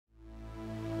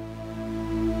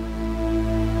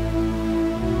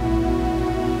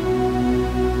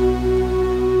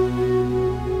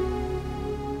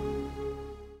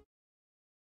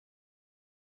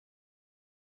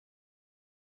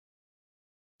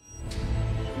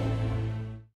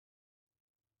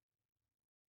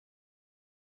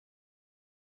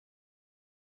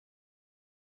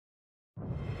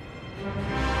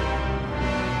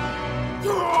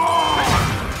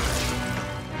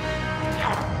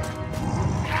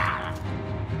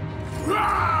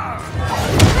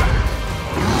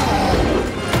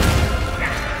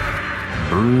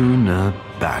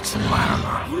that man.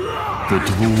 The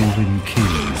dwarven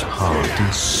king's heart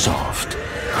is soft,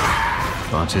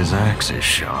 but his axe is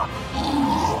sharp.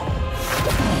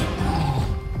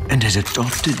 And his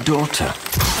adopted daughter,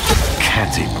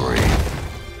 Canterbury,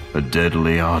 a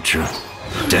deadly archer,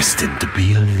 destined to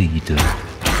be a leader.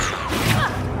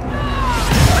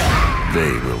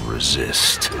 They will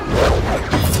resist.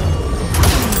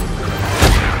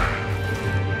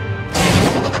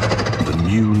 The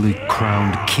newly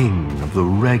crowned king of the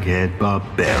red-haired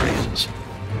barbarians,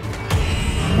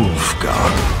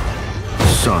 Wolfgar,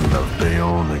 son of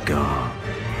Beornagar.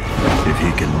 If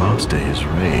he can master his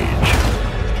rage,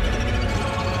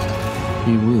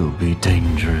 he will be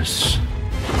dangerous.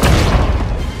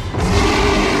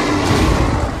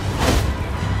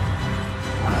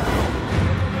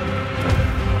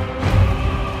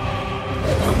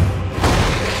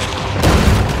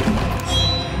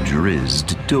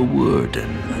 Drizzt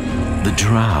Do'Urden, the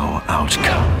drow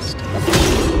outcast.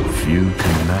 Few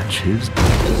can match his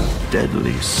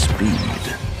deadly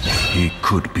speed. He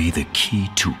could be the key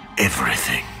to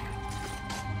everything.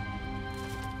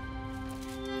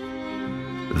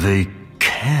 They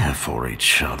care for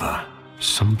each other.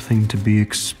 Something to be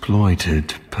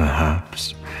exploited,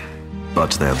 perhaps.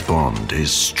 But their bond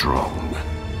is strong.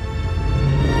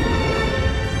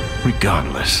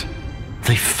 Regardless,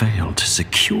 they failed to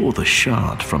secure the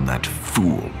shard from that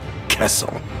fool,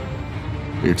 Kessel.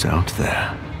 It's out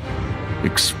there,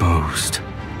 exposed,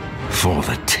 for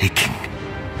the taking.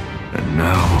 And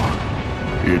now,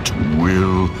 it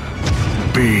will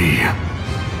be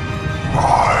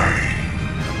mine.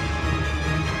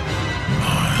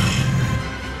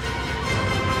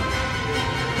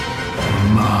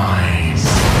 Mine.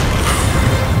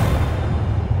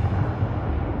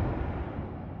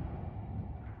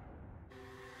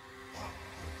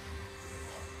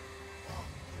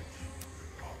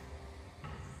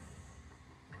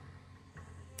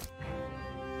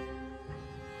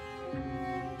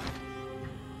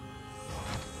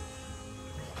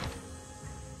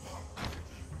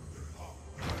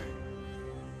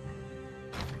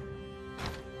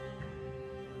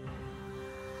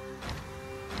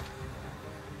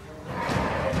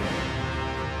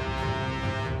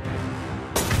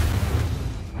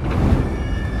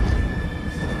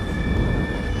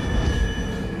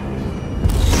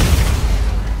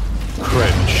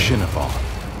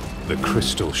 The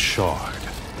crystal shard,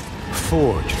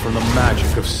 forged from the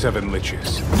magic of 7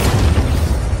 liches,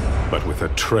 but with a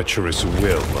treacherous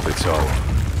will of its own.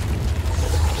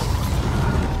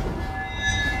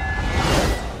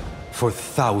 For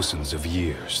thousands of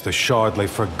years, the shard lay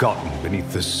forgotten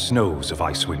beneath the snows of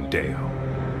Icewind Dale.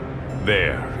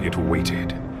 There it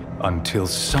waited, until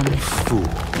some fool,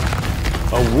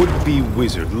 a would-be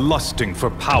wizard lusting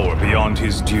for power beyond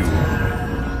his due,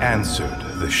 answered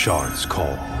the shard's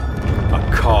call.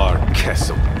 Akar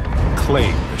Kessel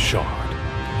claimed the shard,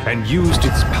 and used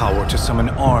its power to summon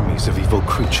armies of evil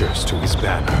creatures to his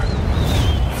banner.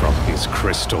 From his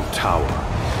crystal tower,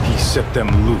 he set them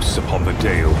loose upon the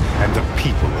Dale and the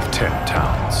people of 10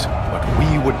 towns. But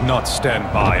we would not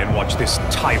stand by and watch this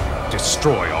tyrant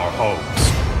destroy our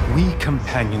homes. We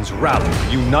companions rallied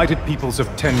the united peoples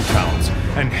of 10 towns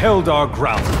and held our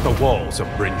ground at the walls of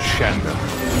Bryn Shander.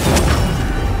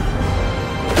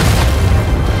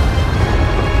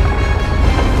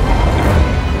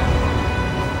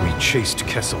 Chased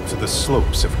Kessel to the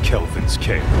slopes of Kelvin's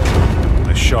Cave. When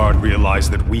the shard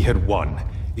realized that we had won,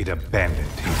 it abandoned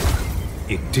him.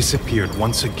 It disappeared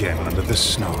once again under the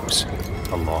snows,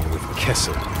 along with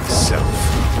Kessel himself.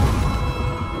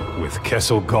 With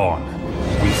Kessel gone,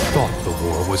 we thought the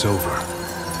war was over.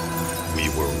 We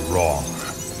were wrong.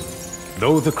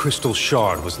 Though the crystal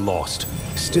shard was lost,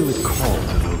 still it called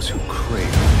to those who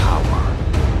craved power.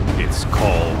 Its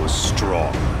call was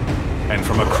strong. And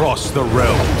from across the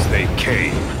realms they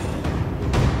came.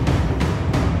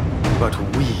 But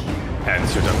we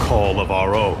answered a call of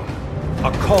our own.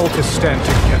 A call to stand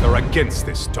together against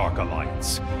this dark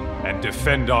alliance, and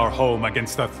defend our home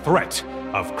against the threat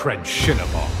of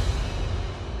Crenshinabal.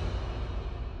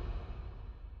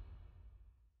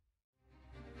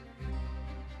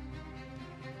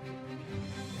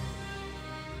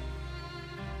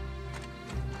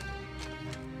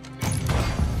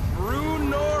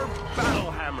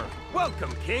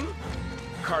 Welcome, King.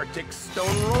 Kartik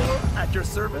Stoneroller at your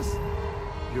service.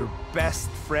 Your best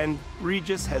friend,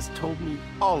 Regis, has told me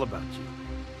all about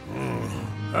you.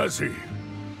 Has he?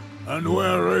 And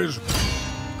where is...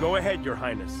 Go ahead, Your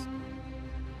Highness.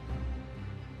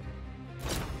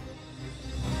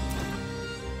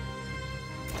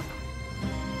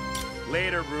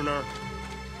 Later, Brunar.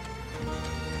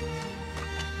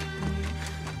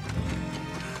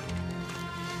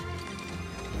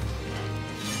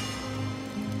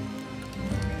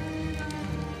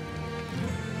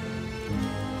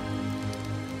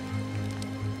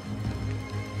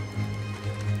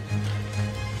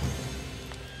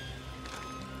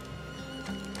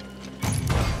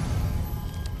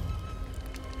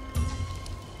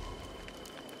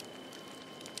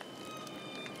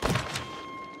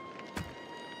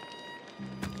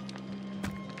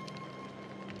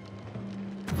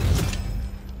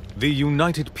 The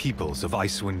united peoples of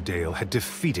Icewind Dale had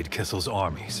defeated Kissel's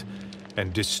armies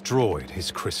and destroyed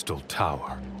his crystal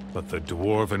tower. But the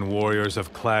dwarven warriors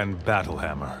of Clan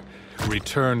Battlehammer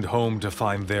returned home to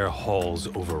find their halls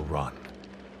overrun.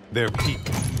 Their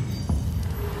people...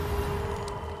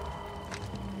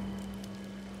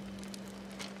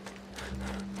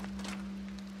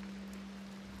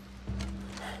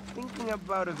 Thinking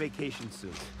about a vacation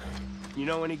soon. You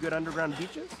know any good underground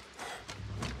beaches?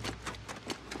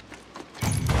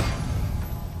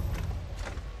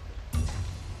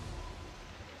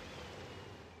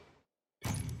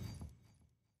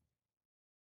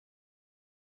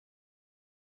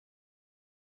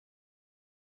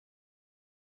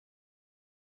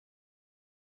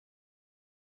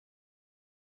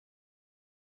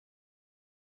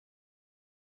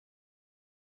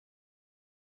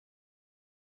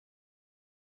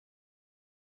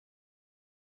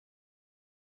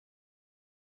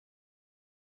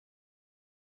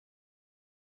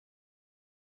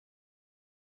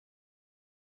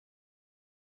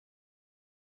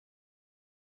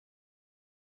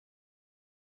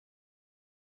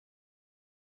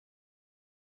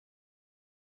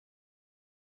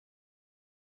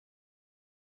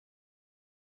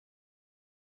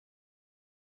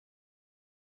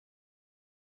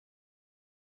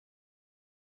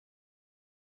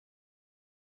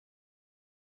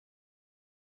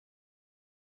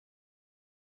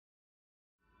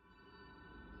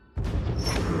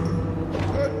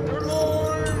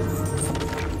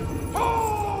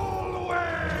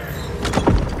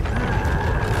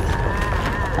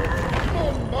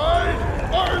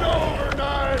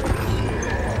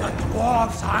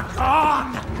 Dwarves are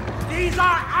gone! These are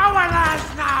our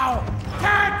lands now!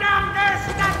 Tear down their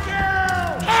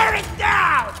statue! Tear it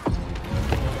down!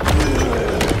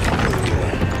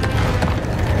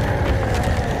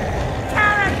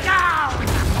 Tear it down!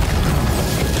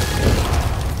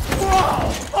 Whoa!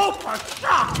 Oh, for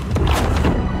shock!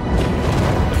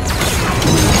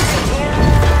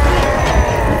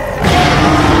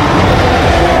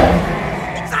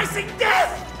 It's icing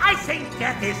death! Icing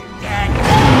death is dead!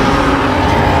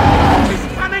 He's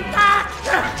coming back!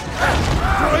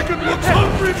 Dragon looks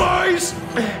hungry, boys!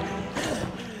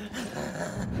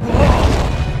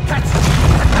 That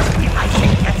must be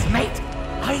icing death's mate!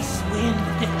 Icewind!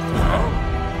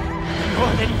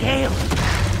 Northern Gale!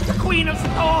 The Queen of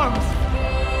Storms!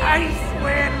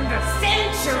 Icewind!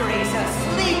 Centuries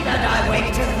asleep and I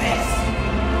wake to this!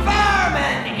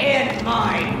 Vermin in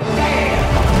my dale!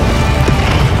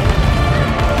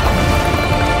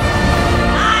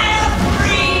 I'll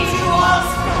freeze you all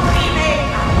screaming!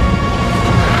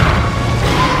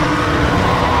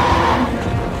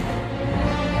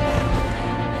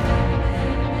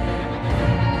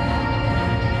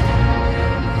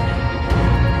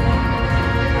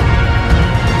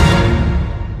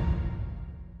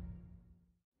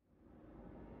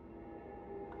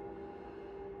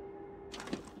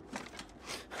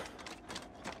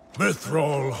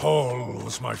 Mithril Hall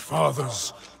was my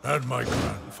father's and my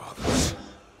grandfather's.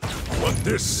 But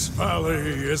this valley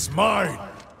is mine,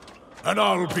 and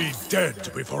I'll be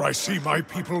dead before I see my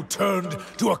people turned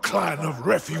to a clan of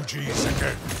refugees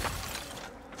again.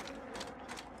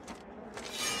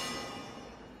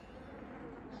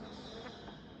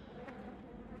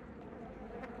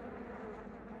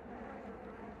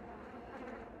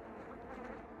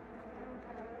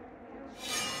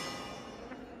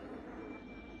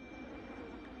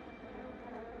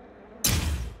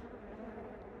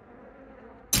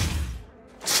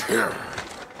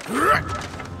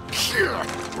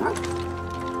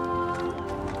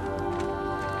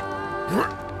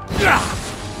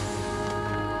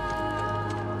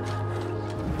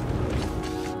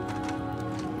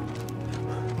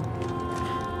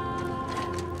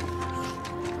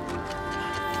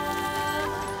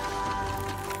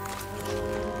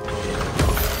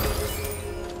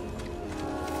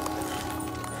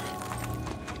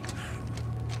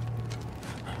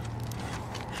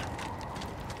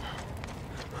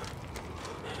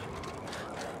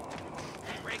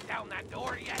 Break down that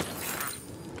door yet?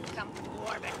 Some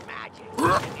dwarven magic.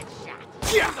 Get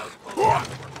shot. Those fools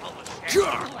were full of shit.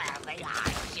 Well, they are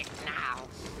shit now.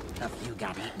 A few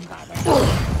got eaten by the...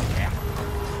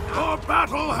 Your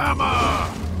battle hammer!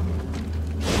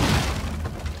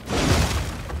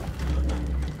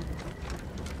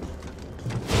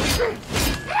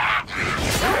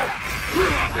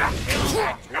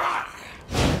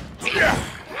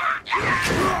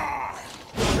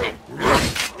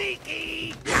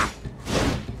 Sneaky!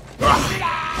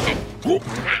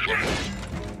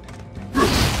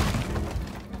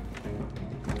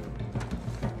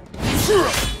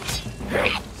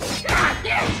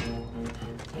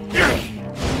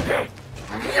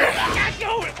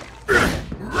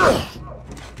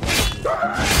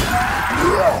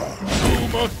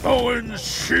 Bowen's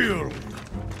shield!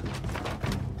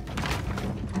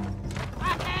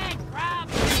 Ahead, grab!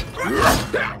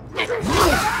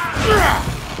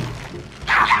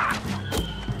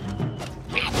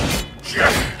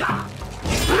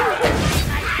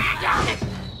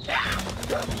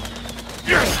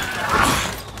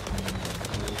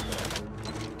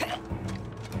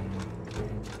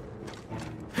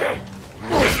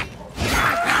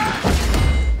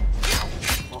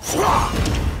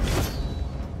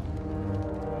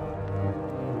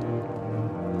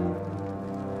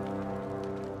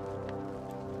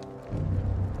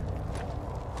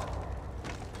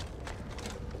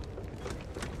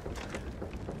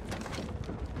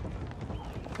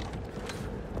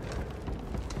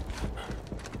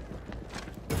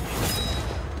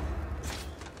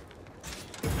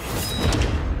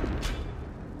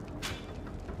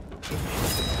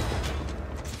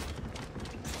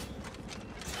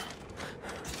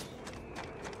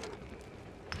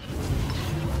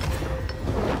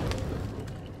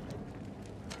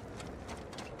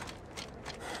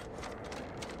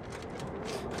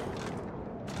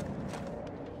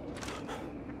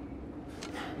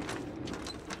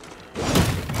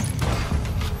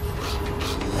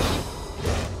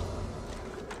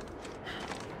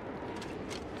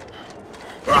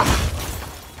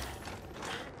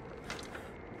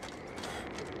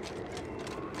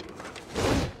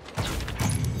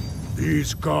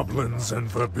 These goblins and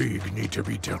Verbig need to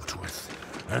be dealt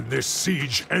with, and this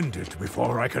siege ended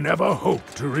before I can ever hope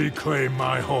to reclaim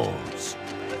my halls.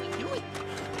 Doing?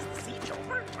 Is the siege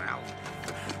over? Well,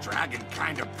 the dragon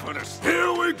kind of put us...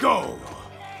 Here we go!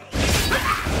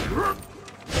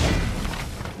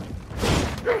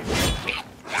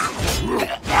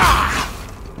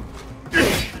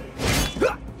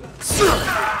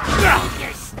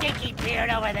 Your stinky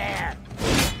beard over there!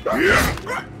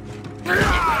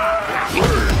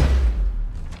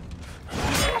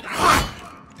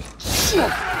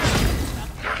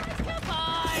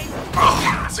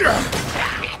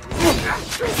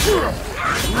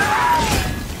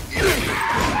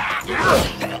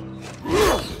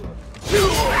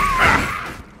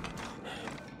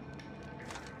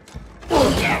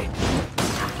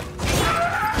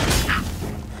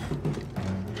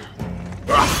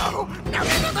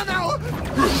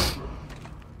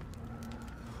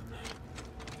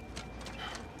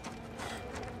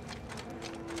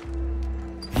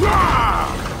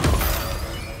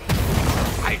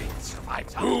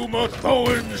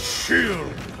 Bowen's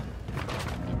shield!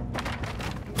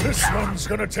 This one's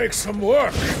gonna take some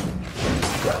work!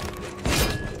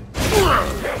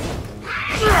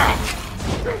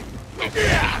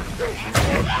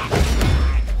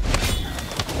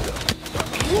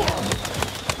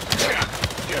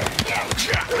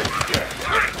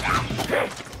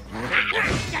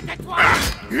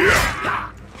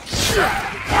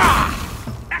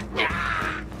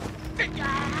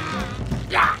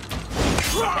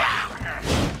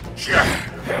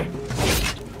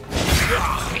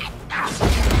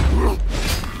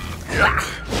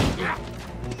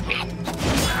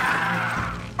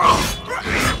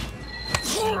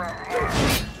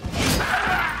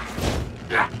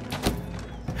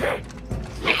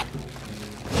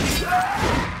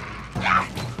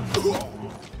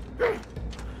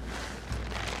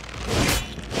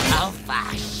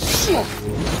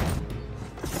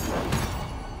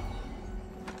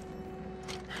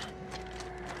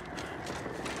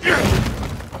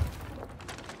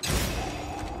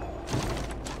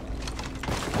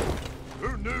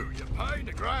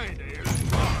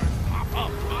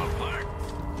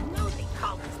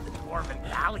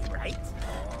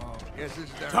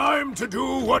 Time to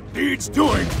do what needs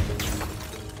doing!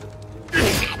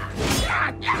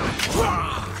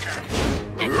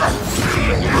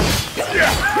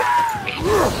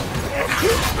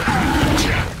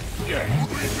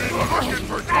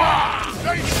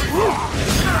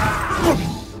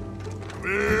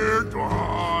 Clear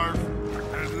dwarf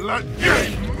and let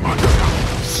me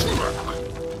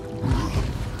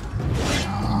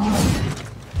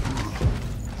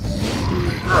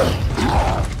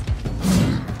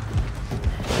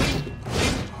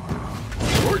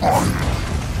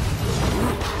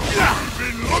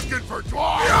been looking for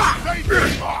dwarves! They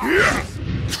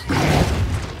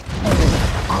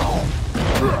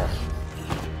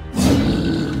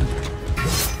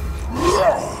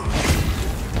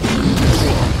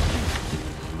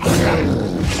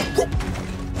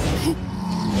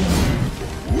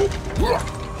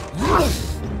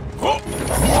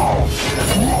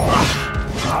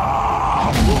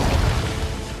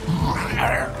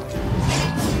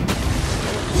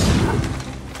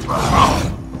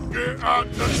Get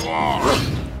out the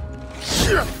dwarf!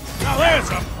 Now there's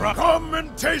a come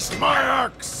and taste my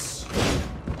axe!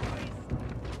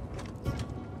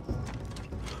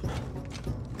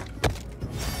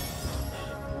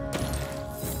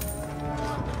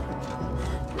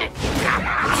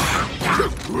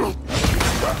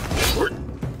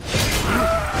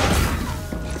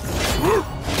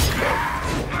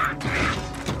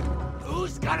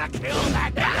 Who's gonna kill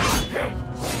that guy?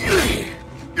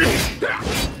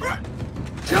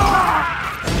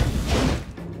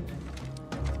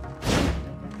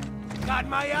 Got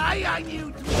my eye on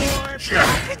you, dwarf!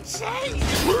 I can say!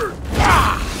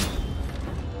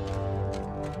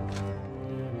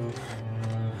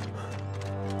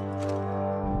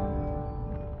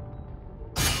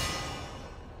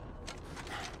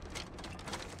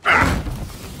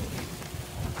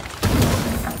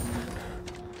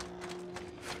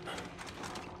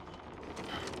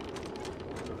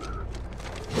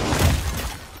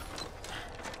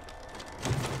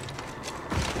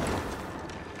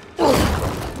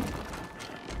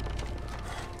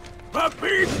 The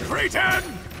beat, Cretan!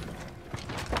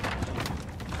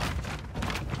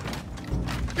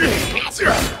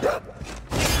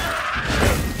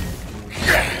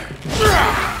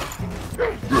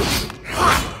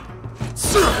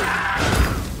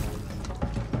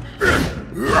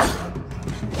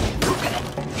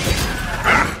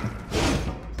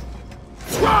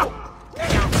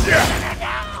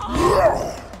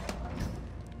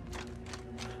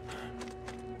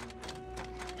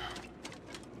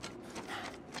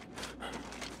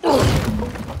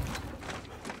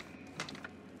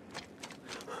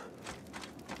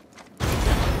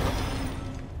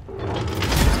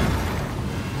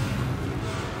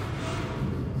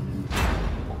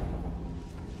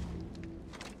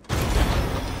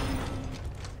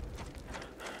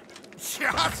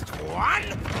 Just one?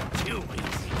 Too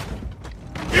easy.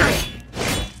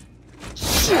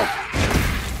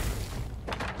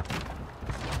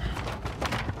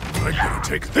 I'm gonna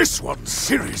take this one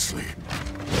seriously.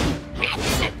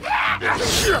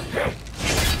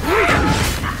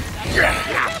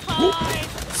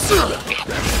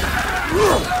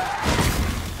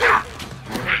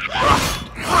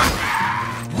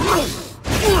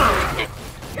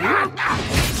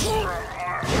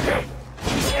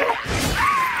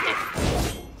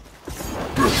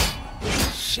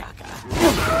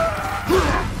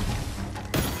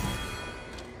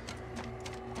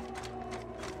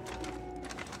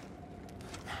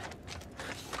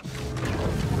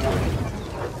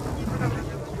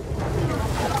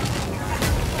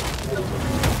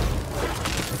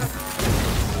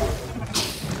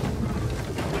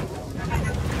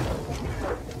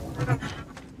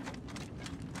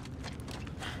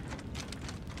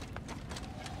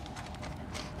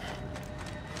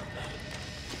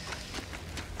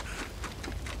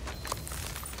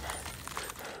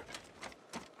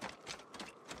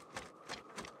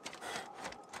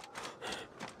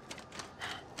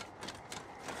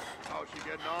 How's she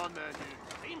getting on then,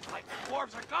 you? Seems like the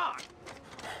dwarves are gone.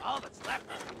 All that's left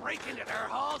is to break into their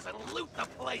halls and loot the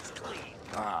place clean.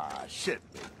 Ah, shit,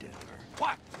 Big Dipper.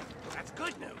 What? That's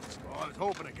good news. Well, I was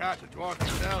hoping to catch a dwarf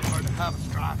myself or to have a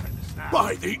strap in the snap.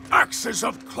 By the axes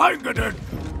of Clangaden!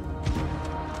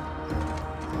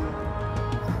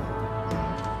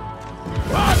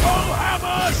 Battle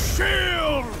Hammer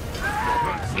Shield!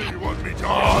 Let's see what me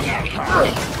dog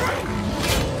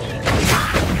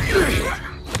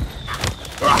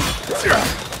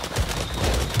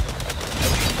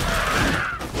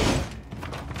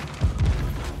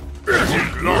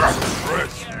Lots of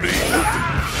fresh meat!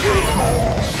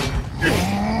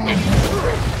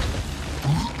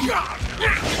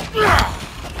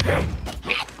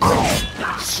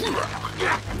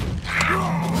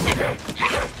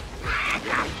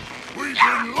 We've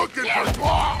been looking for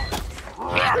dwarves!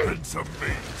 Wrapping some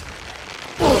meat!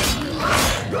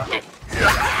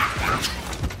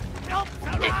 Help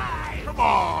alive! Come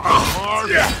on,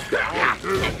 Mark! I'll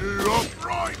do you up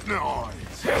right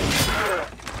nice!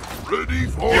 Ready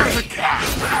for the catch!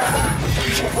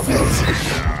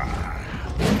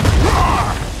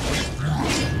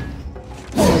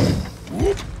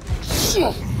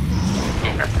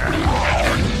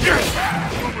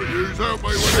 Somebody's help me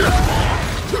with this!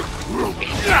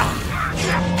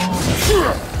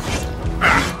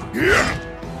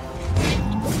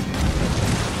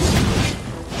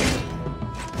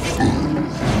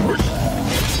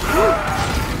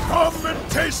 Come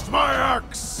and taste my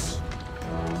axe!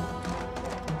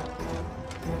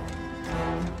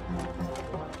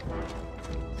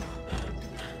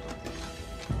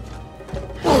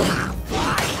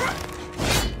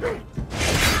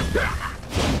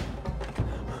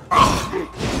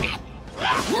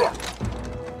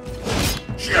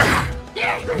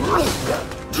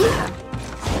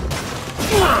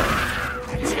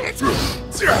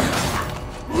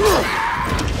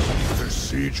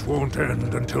 siege won't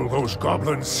end until those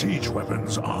goblin siege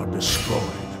weapons are destroyed.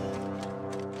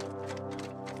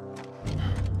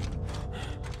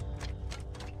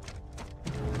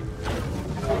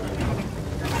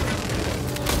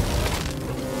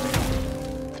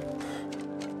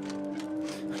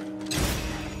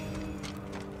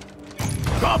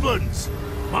 Goblins!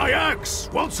 My axe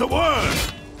wants a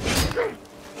word!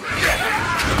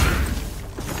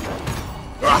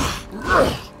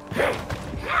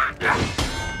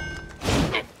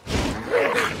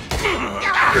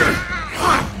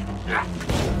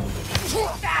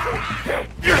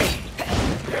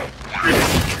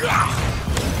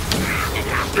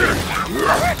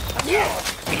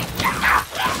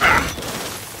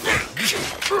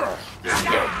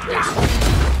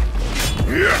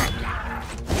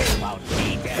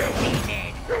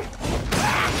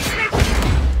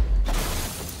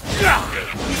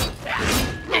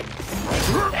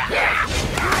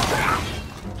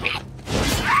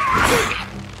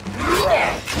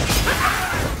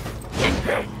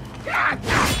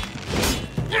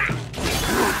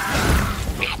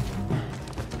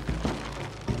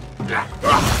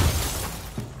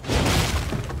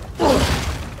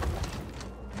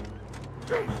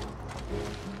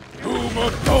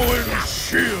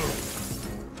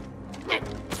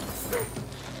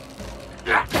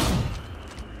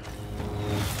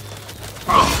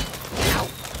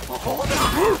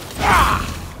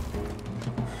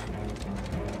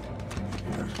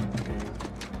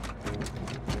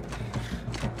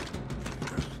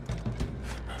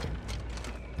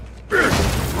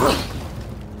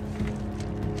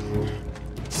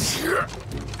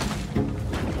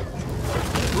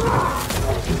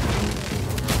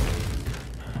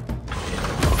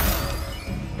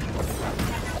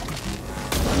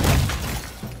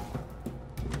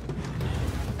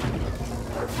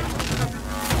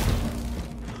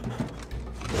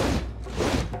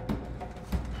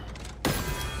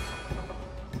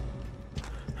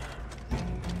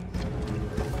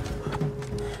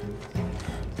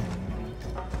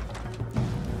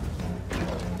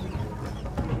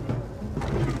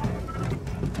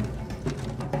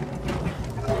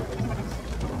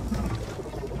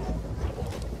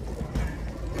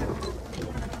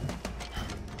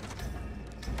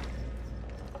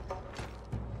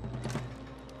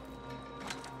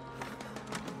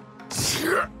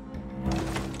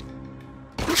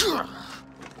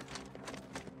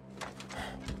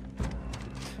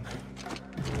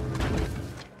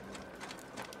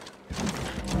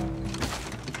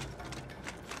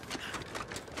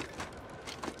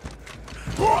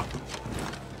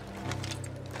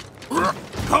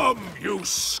 Come, you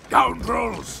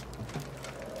scoundrels!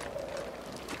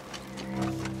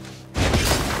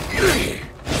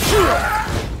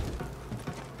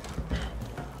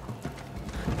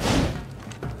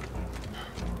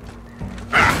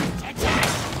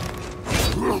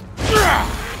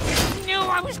 Knew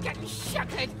I was getting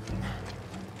shuttered.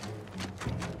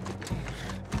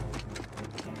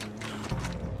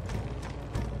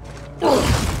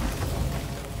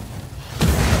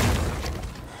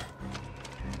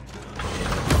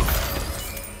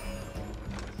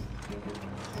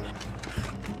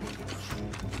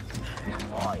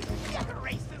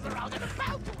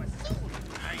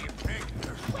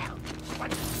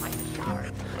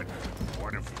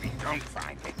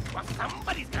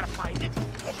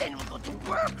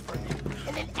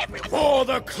 For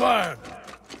the clan!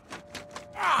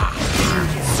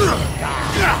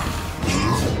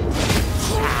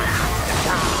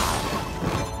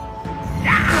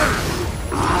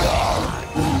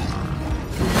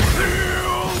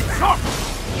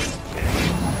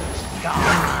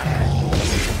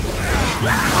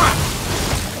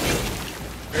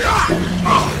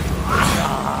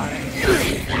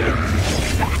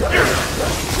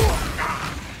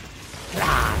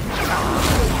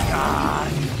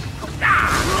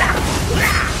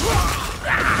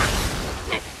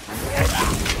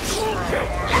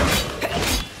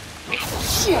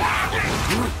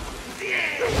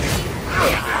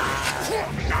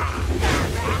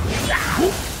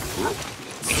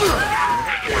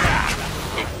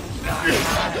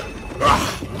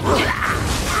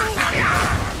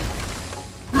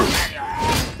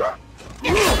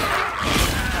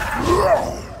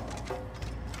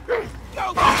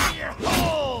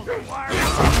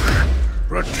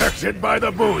 Protected by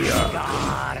the booyah.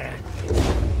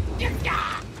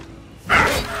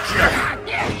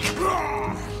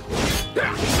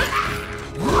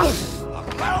 A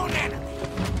lone enemy.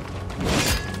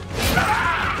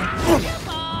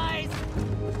 Boys.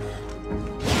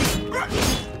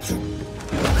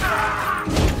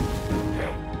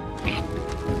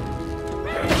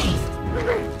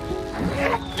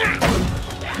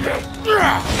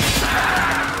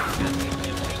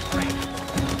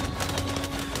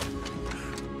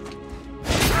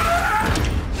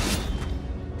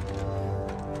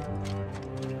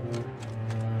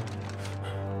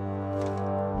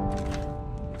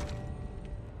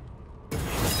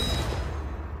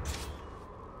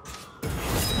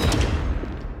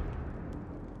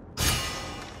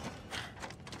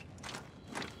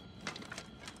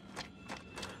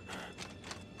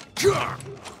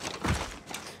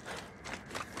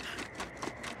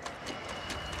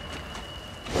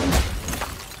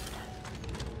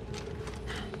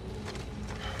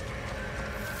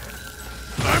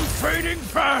 I'm fading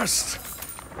fast!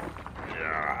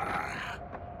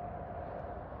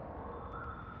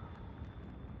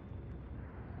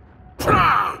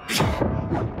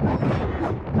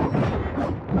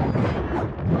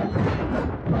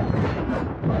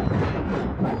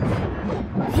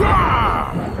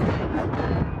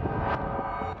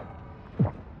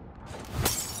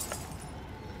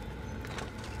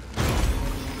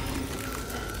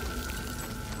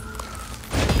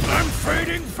 I'm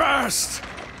fading fast!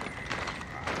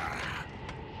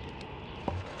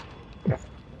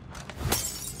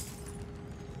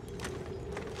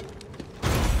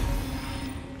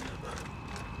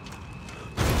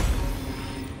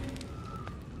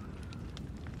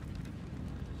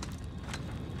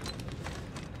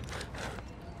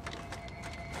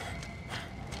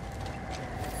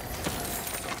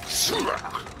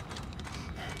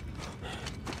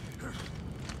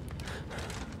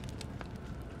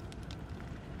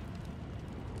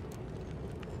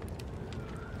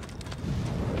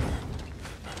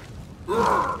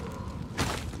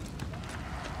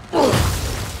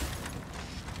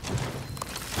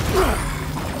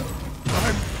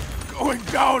 I'm going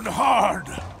down hard!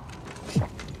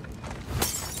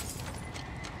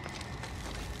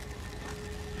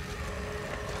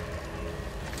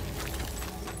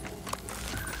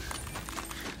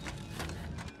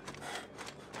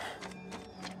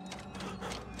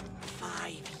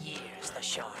 The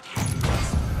shard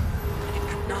hands, and it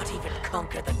could not even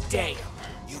conquer the Dale.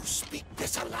 You speak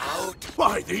this aloud?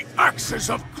 By the axes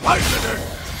of Clyden!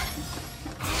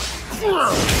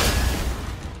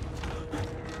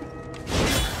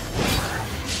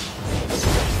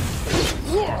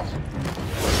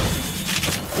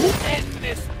 End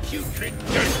this putrid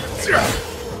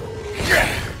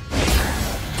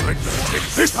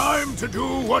It's time to do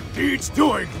what needs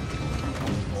doing!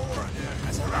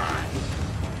 Has arrived.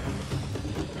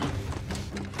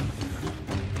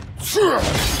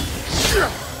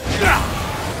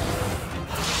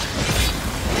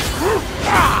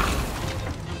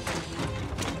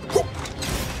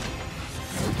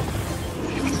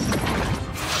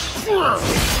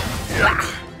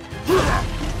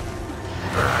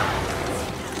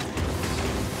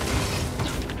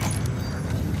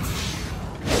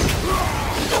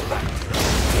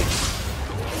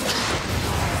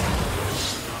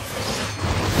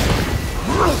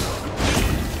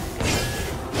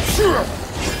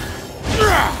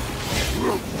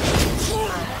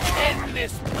 End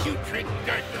this putrid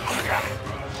dirt.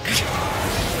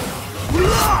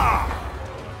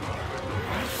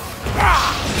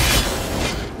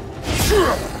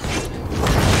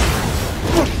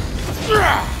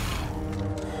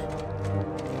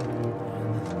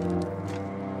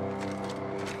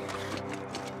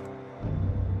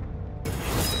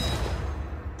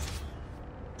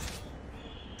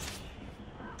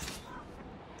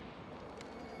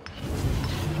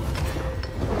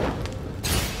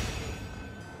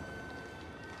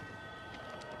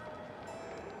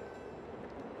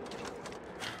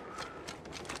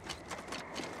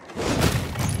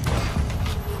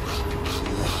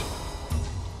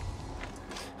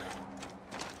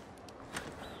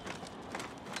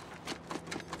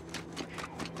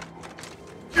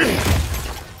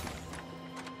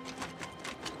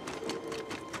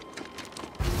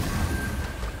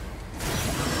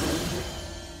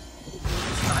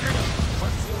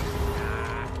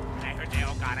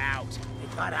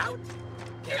 Got out?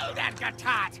 Kill that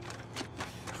Gatot!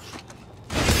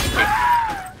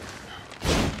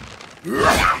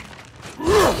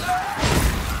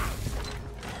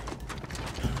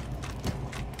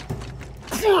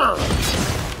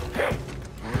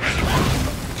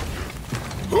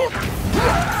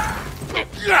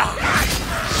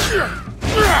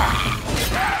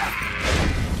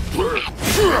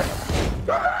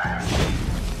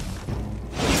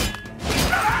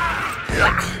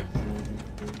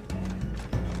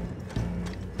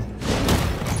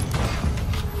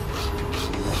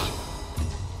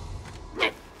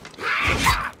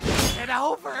 Get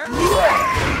over!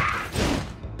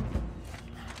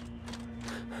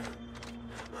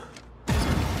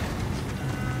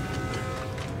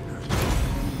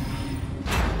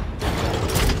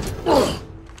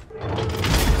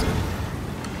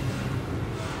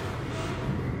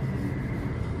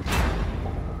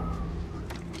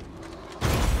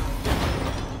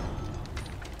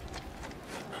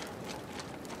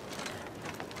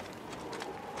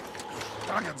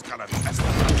 Dragon's gonna test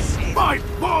us. My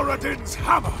Moradin's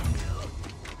hammer!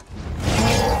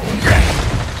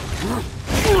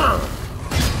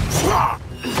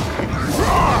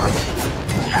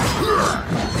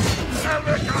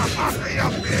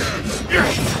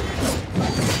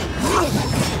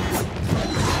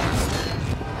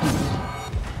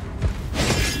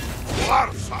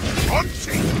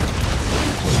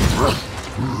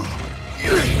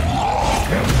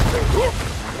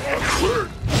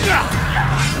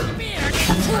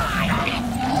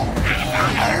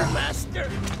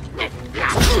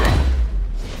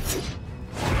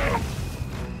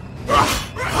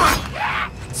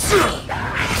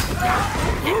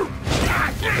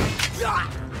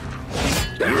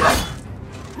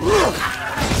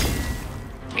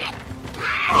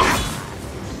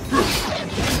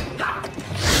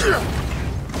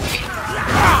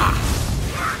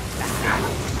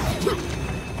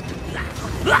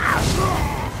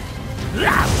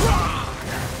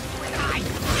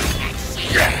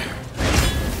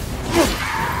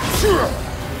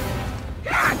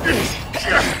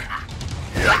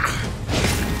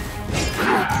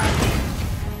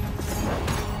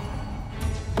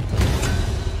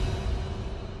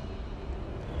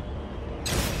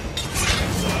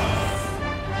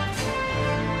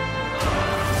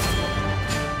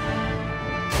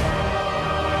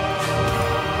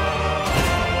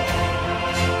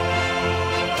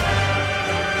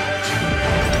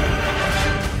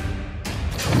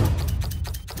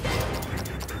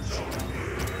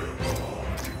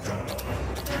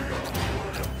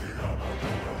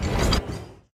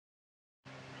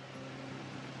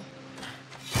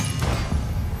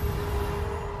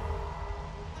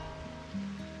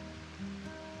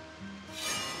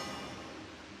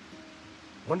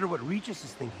 Wonder what Regis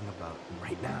is thinking about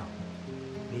right now.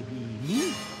 Maybe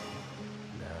me?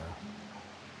 No.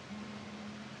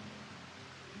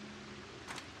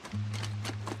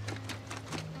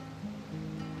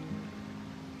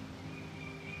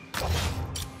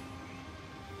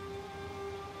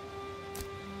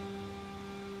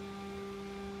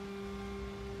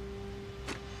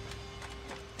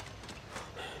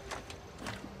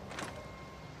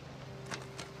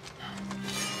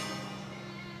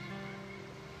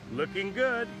 Looking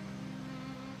good.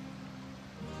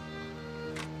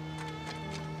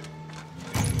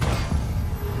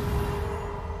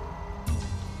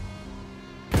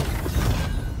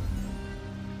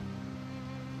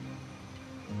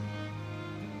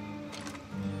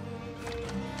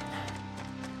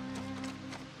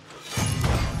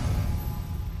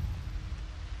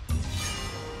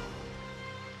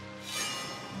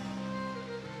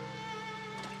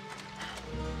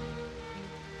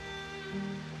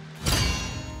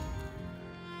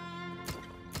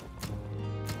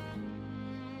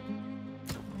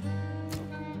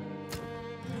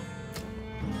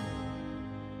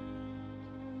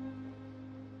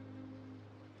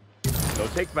 No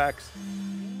takebacks.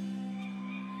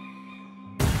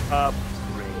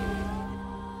 Upgrade.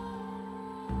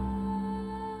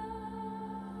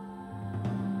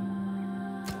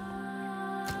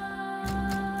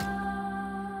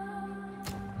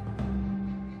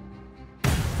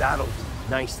 That'll do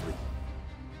nicely.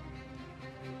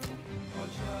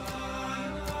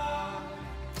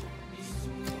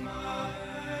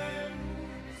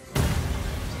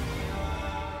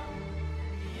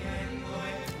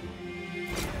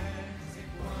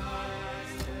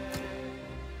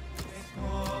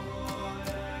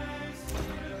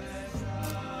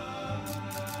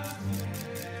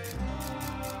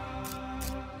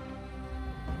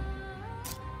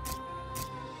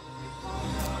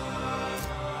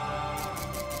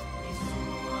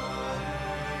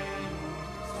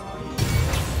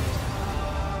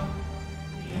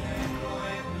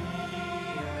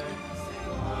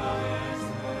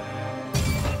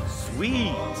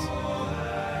 Sweet!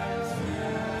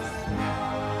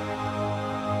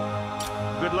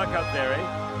 Good luck out there,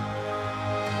 eh?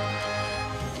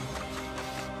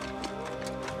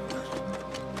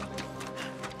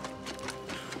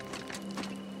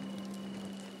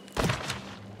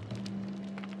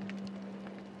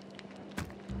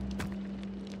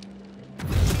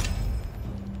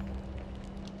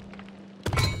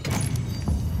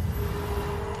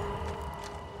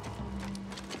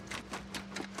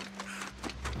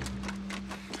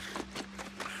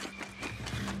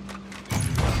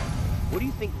 What do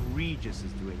you think Regis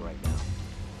is doing right now?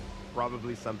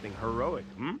 Probably something heroic,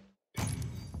 hmm?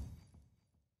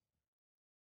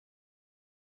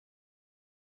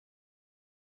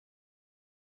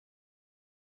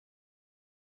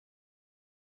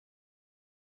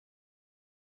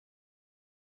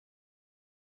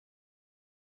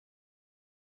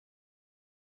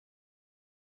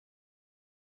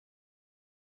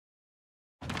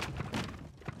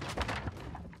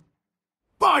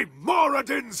 By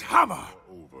Moradin's hammer!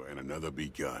 Over and another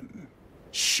begun.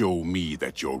 Show me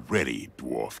that you're ready,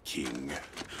 Dwarf King.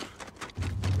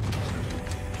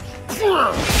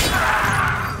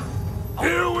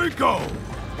 Here we go!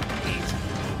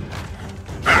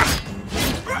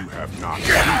 You have not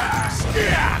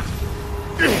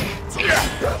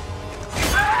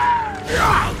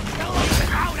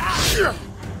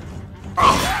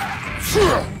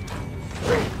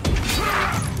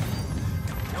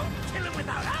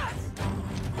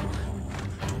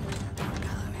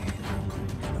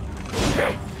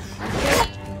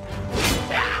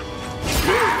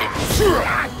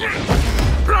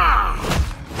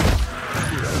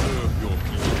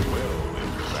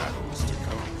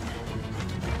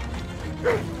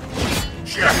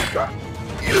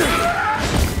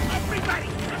Everybody,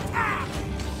 attack!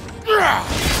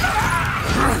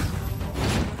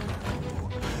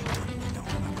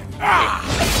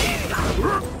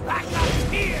 Back up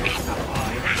here,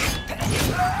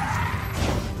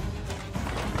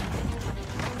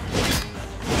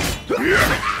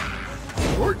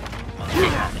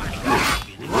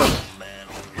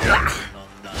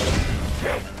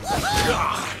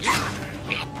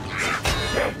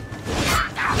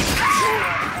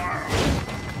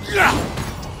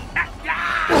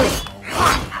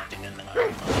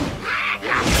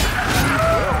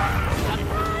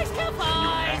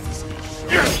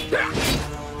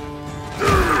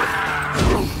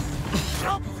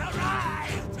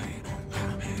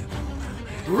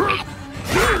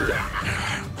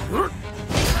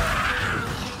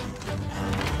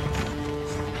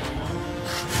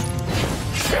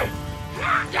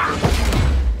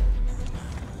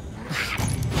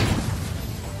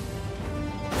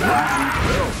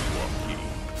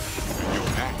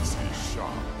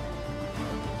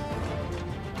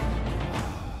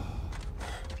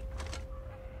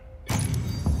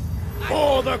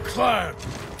 For the clan!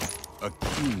 A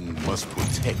king must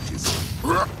protect his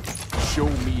people. Show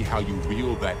me how you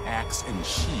wield that axe and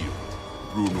shield,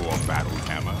 Bruno or Battle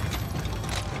Hammer.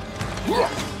 You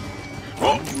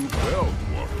move well,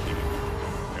 Dwarf King,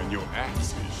 and your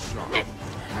axe is sharp.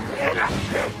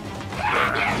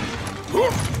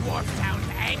 Dwarf sounds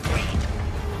angry.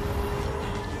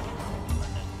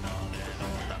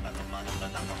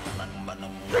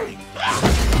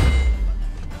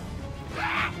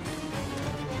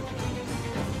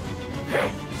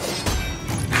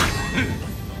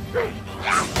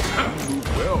 Move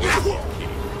well, Dwarf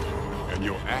King, and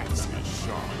your axe is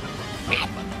sharp.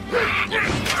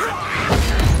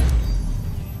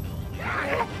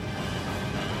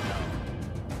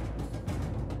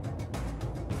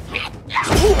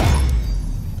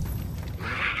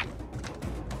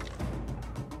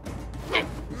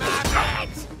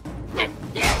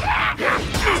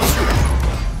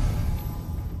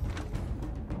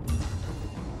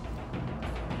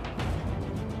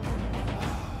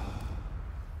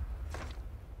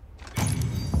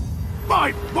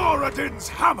 By Moradin's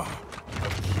hammer! A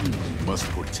king must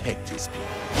protect his people.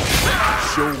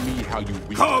 Show me how you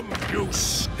wield. Come, you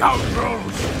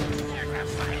scoundrels!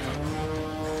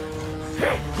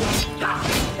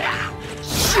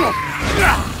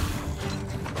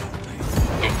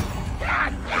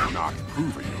 Not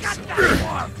proving yourself.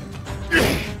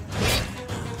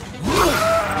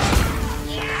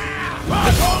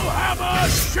 Battle hammer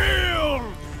shield!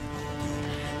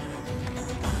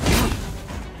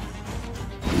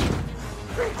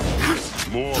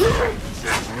 More.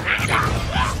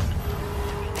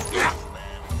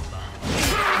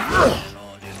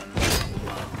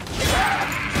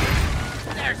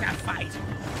 There's a fight.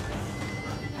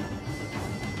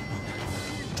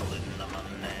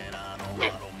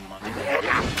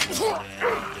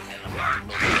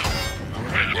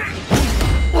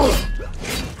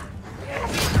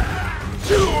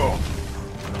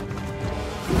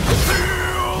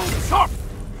 Shields up!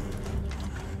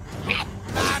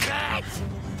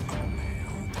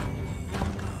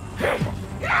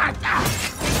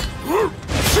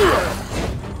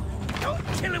 Don't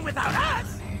kill him without us!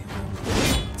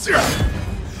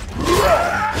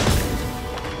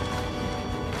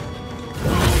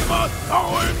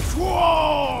 Mathoen's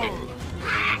wall!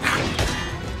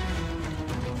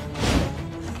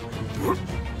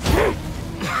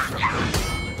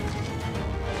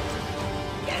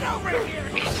 Get over here!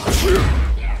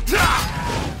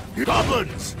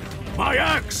 Goblins! My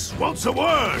axe wants a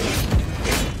word!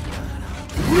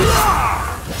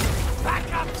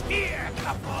 Back up here,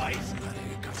 boys!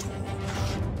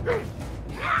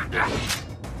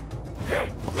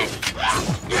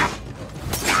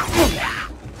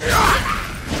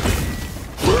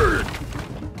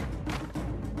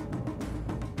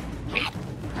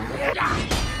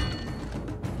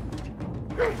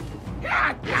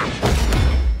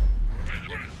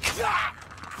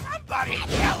 Somebody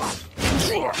kill him!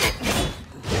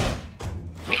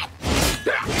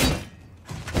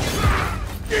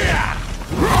 Kill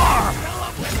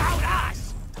him without us!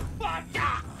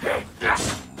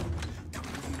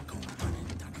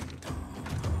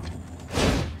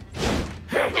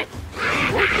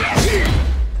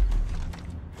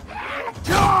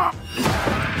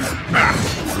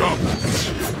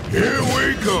 Here we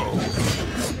go.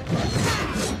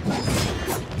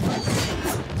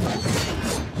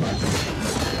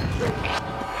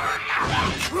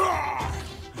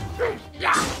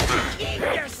 Keep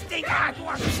your stinking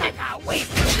dwarf sucker away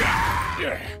from me!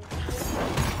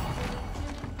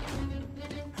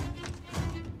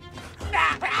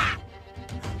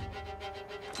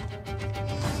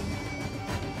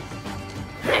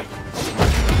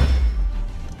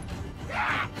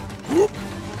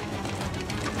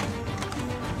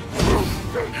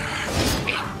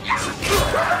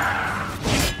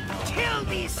 Kill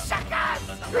these suckers!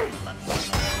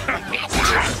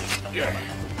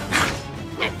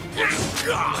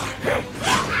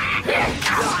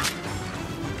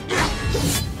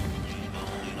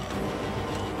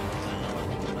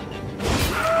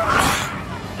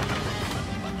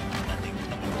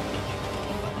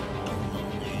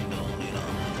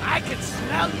 I can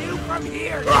smell you from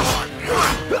here!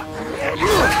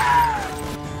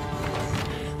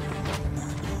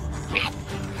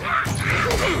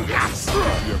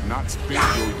 You have not spent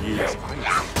your years idle.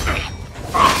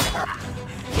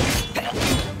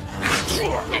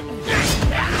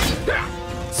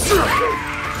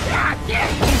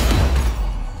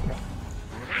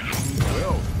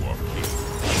 Well, Dwarf,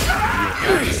 your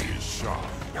axe is sharp.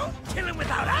 Don't kill him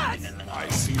without us! I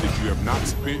see that you have not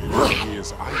spent your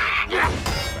years idle.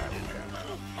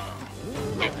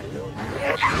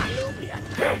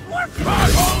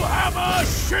 Battle Hammer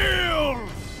Shield!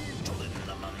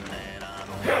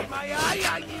 Keep my eye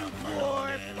on you,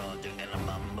 dwarf!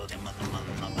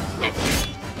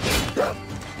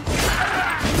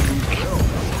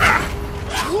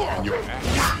 And your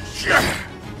axe is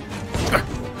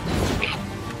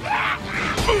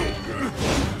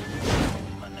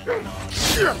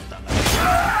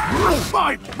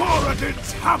Fight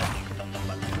Moradin's hammer!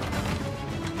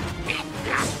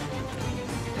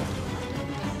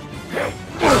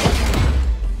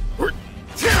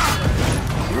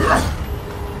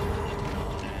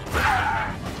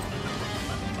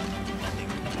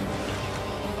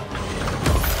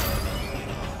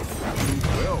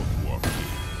 well, Dwarf,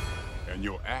 and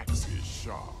your axe is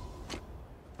sharp.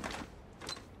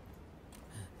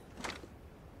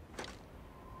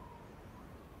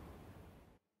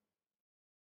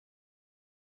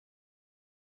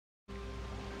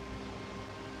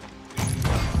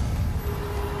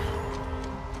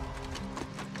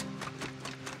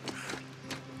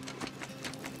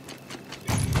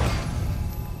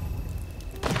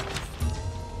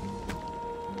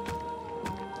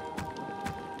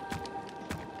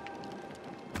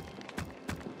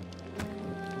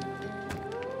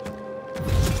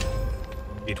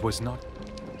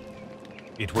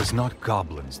 It was not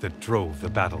goblins that drove the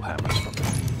battle hammers from them.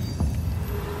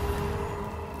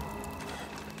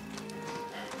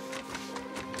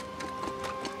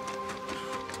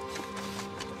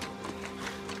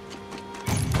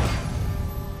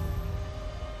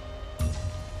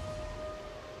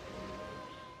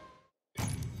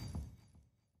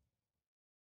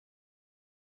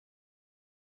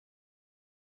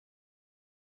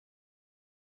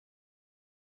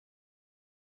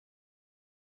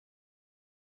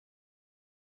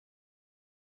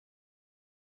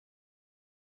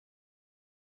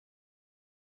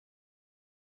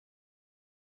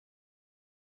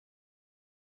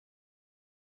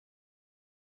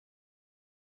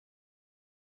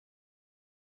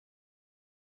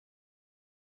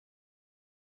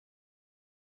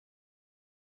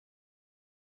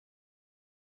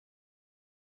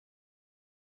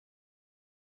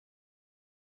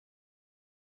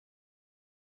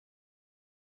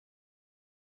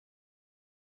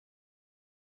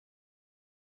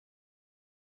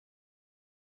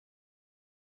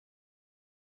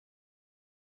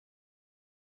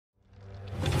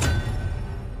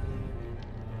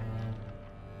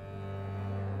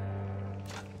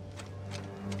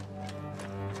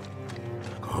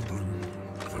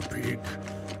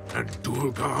 And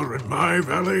Dulgar in my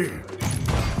valley?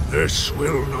 This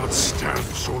will not stand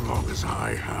so long as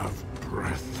I have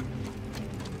breath.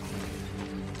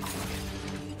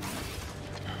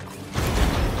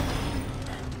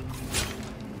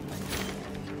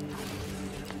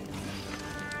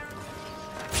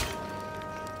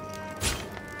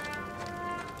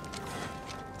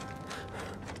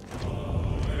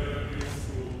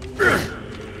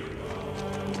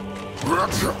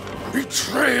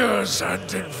 Betrayers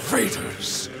and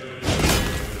invaders.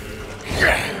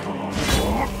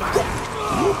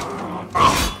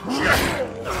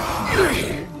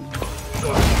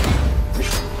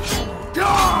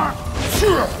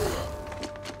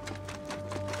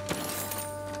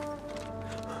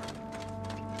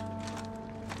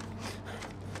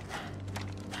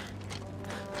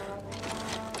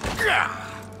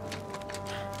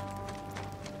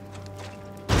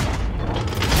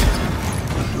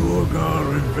 Durgar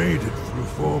invaded through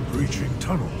 4 breaching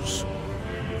tunnels.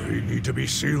 They need to be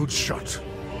sealed shut.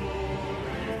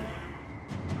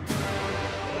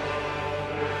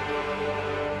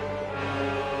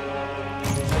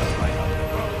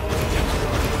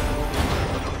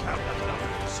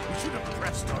 We should have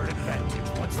pressed our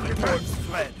advantage once the lords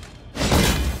fled.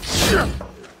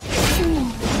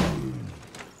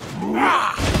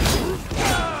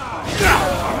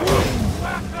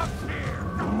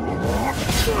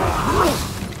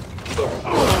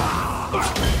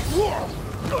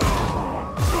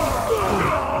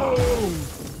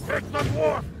 Take the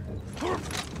dwarf!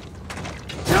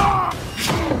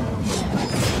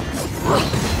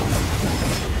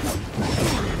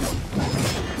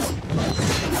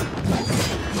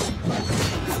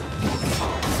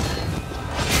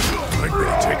 I'm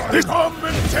gonna take this. Come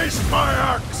and taste my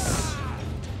axe!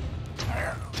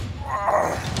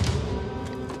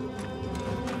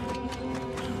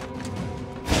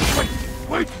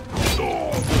 Wait!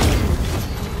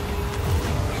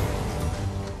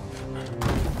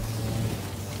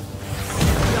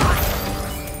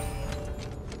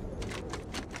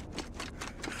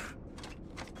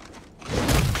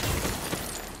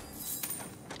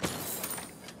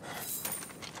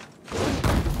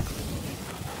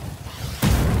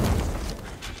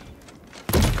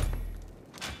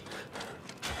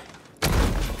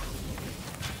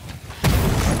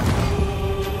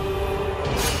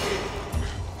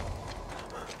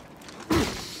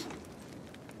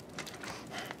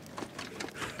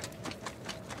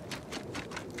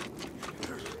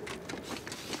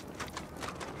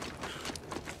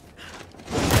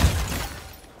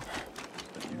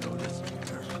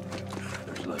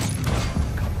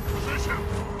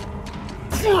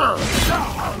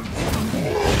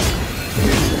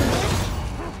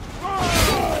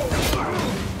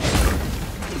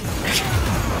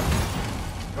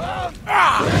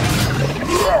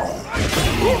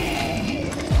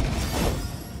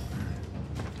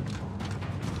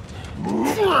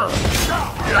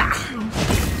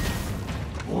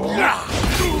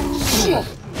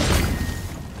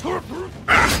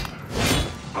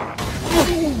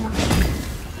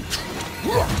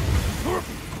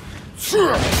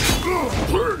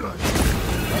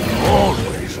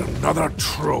 Always another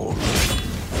troll.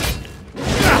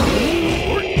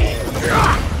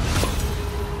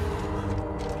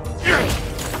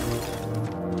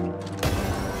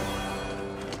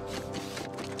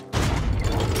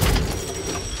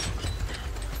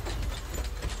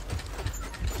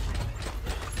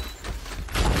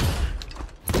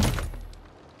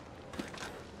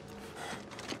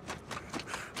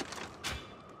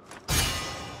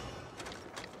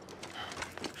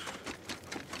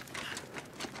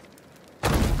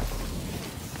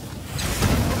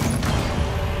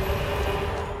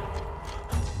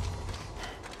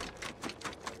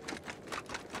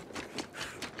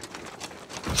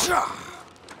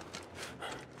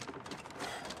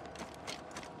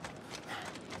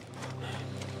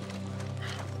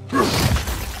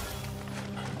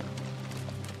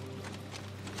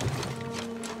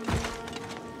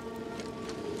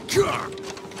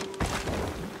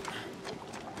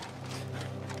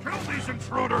 Kill these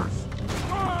intruders!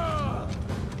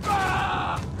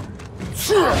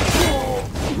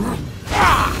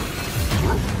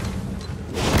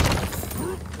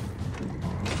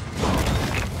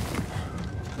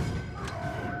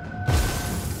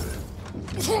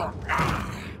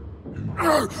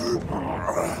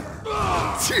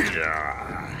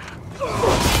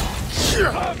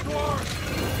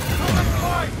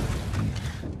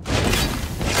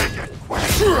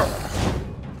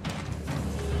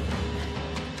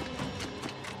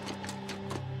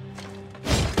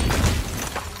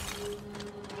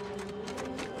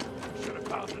 Should have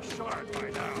found the shard by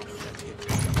now.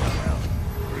 Well,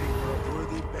 we were a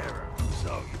worthy bearer.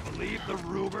 So you believe the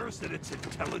rumors that it's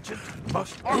intelligent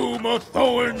must...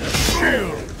 Umathoan's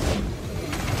shield!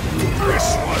 This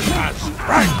one has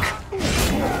rank!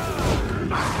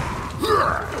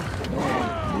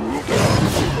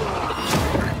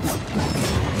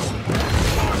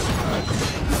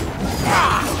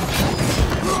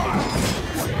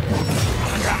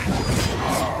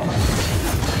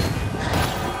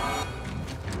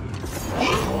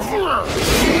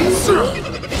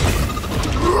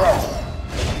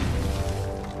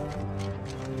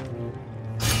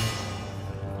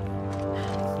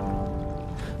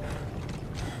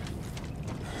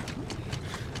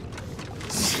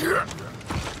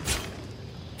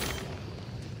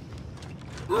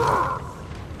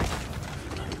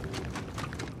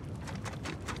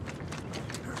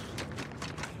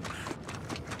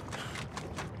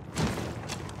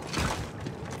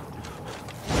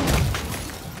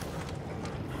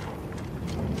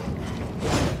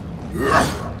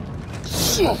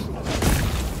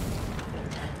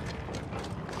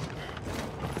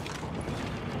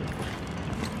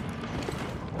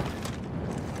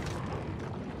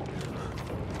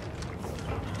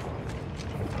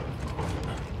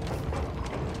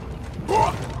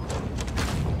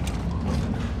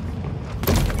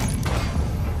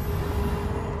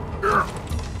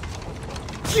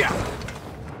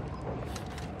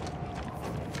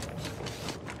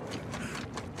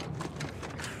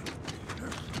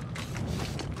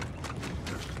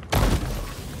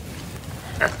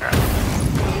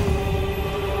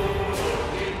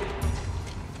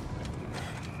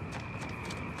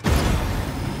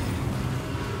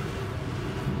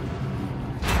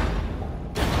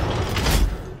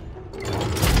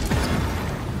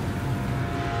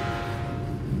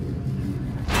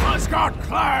 Asgard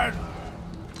clan!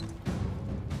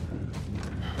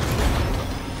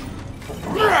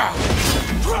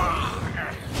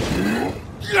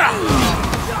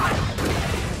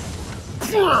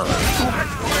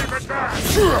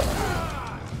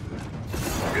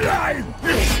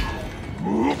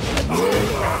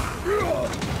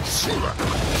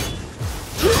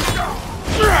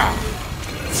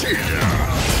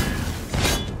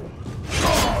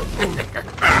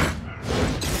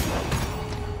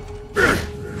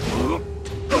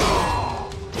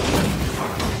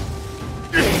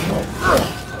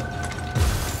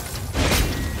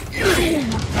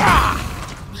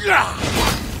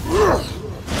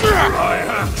 My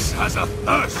axe has a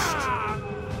thirst!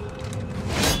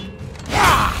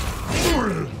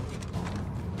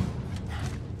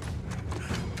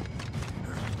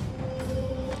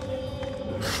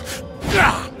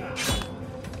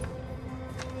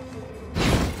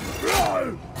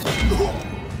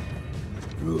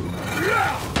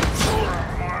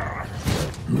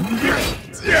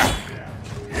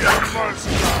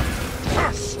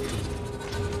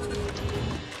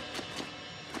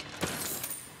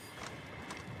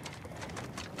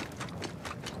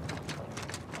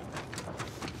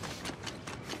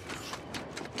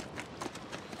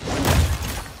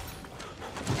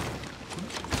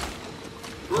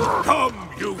 Come,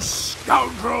 you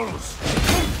scoundrels!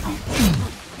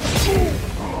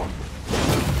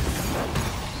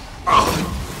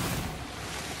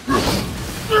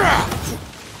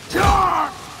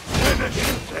 Finish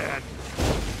him dead!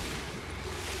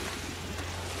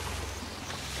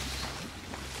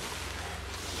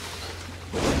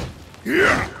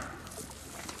 Yeah!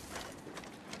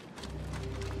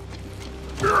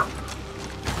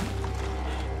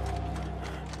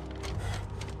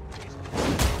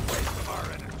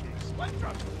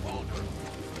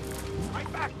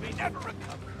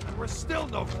 We're still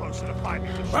no closer to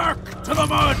finding the Back to the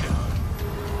mud!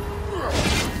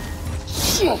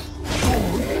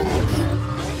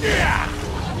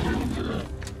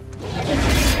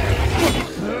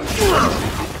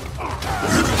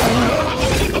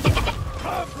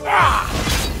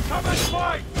 Come and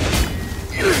fight!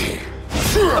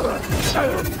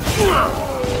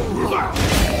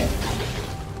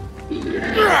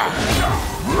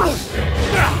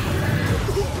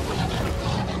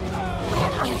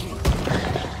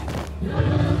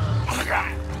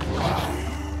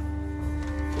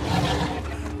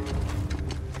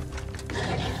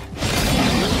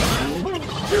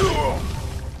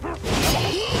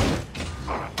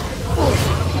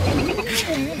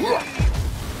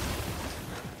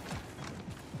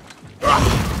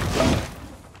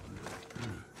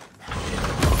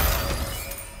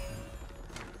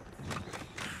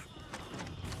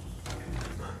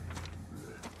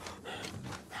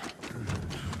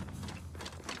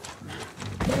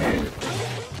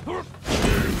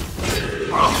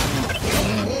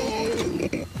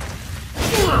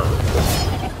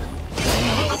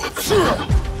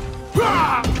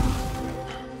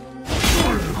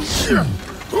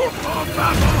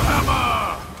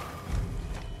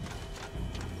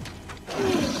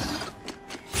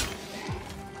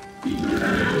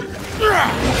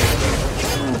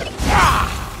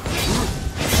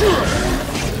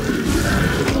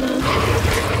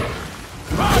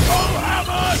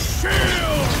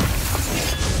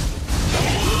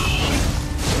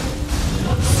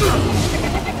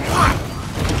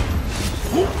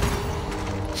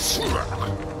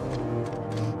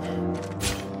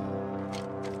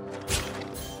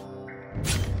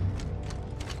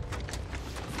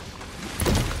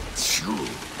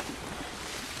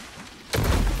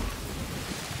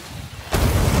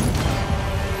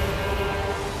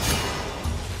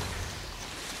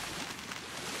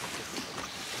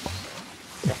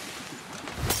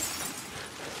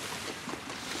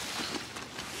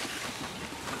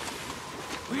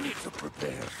 We need to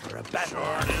prepare for a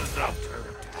battle.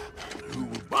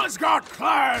 Buzzgart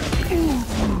clan!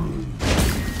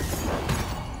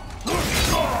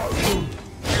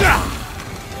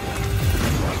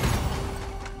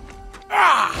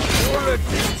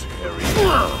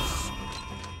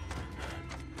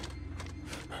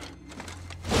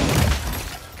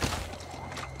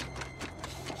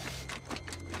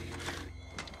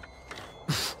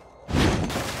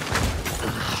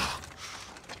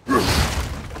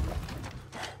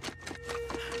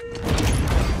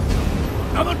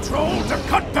 Another troll to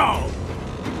cut down!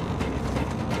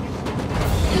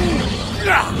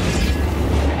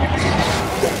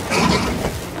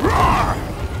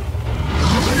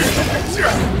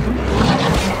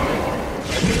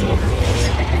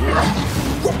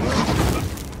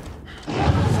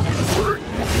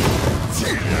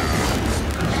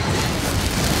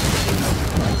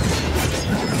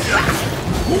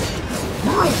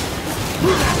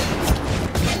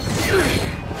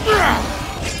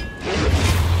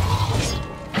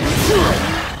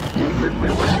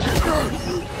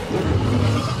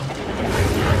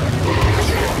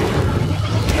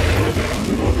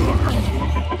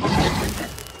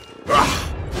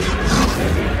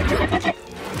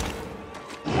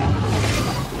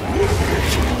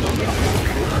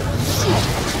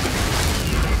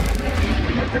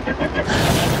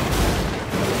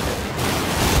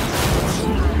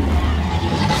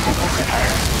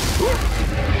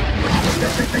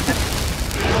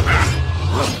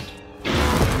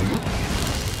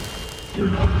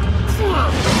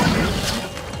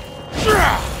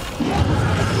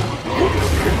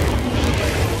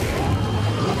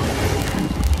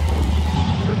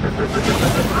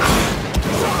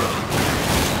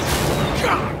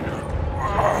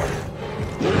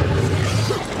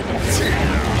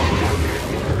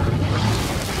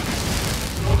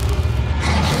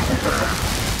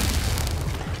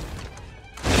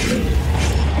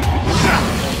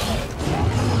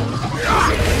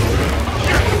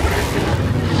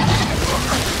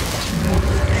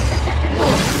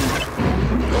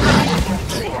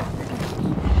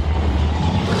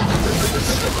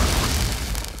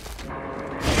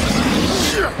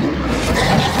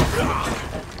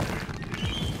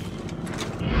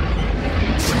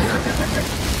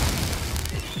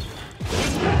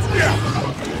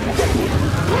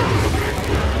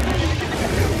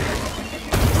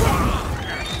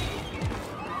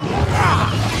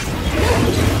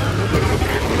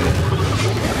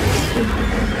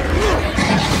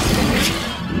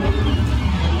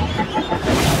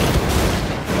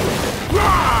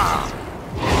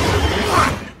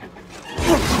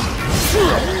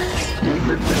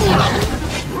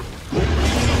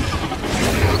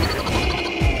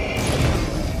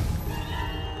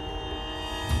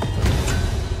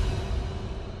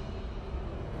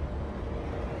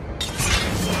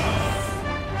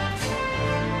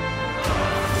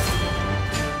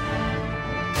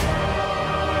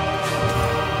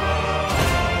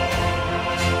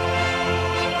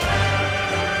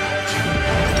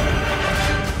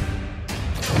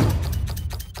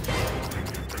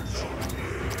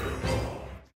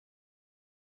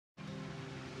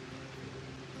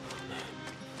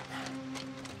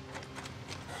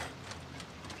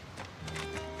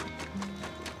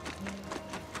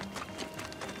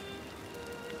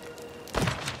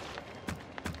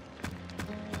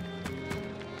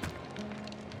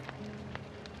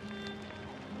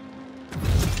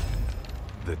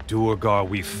 The Duergar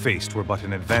we faced were but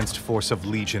an advanced force of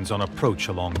legions on approach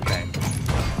along bank.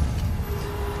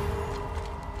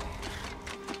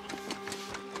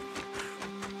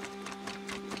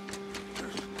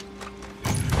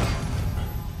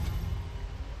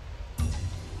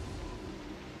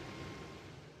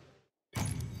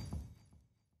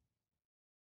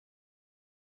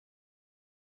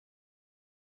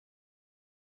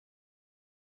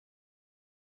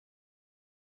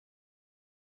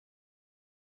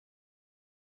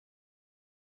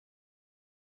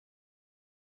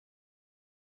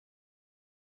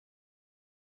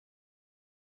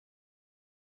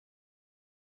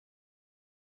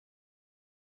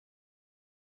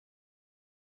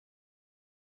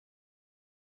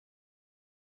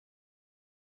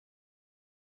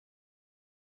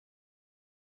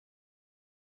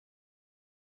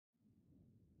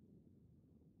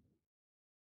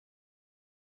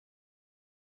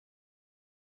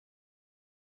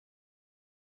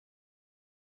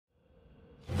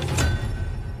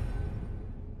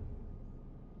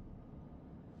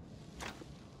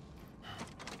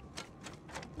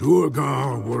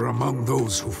 Duergar were among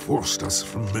those who forced us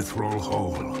from Mithril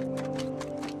Hall.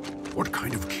 What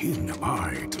kind of king am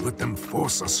I to let them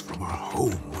force us from our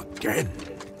home again?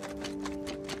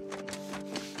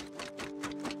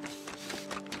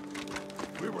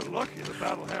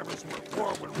 battle hammers were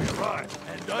war when we arrived,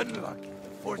 and unlucky.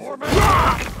 For men.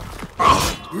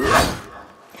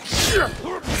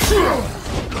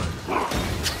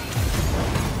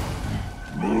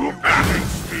 Move at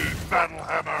speed, battle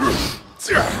hammer.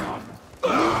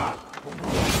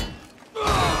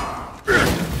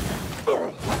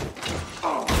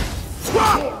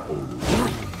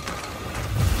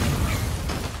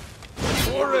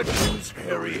 Fortune's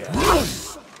hairy ass.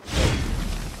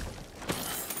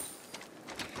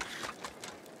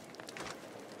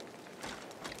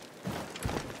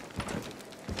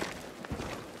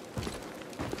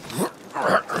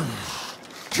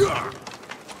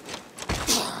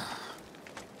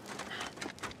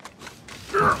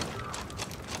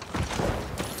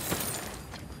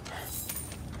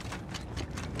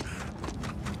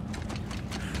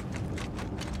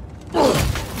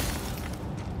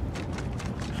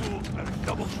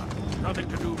 Nothing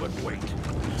to do but wait.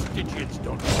 Stygians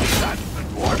don't know that the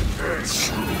dwarf is.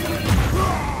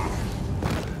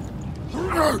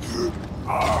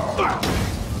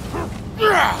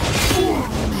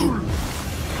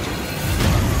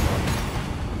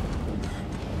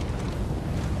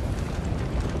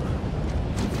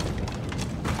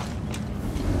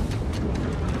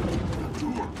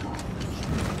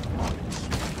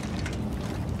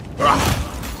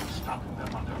 Stopping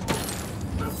them under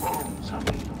their bones have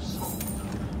made of soul.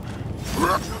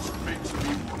 It just makes me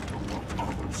wonder what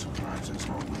other surprises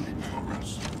are waiting for us.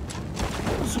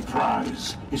 The surprise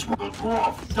is when the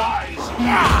dwarf dies.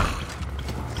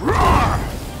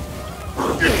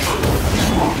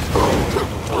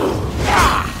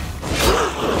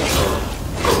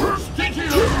 Sticky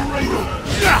little raider!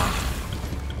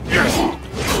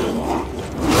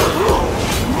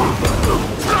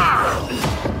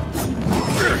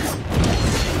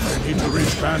 I need to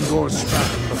reach Bangor's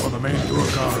Stratton before the main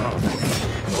Durgar army,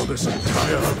 or this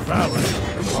entire valley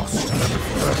will be lost to them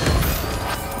forever.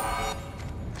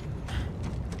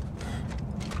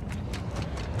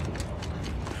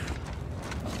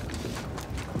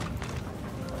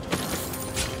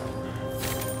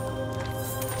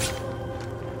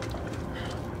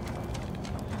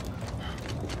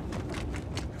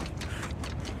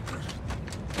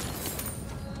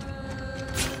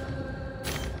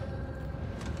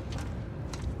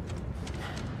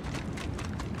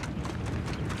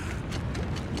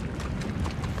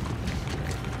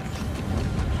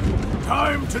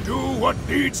 Time to do what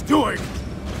needs doing!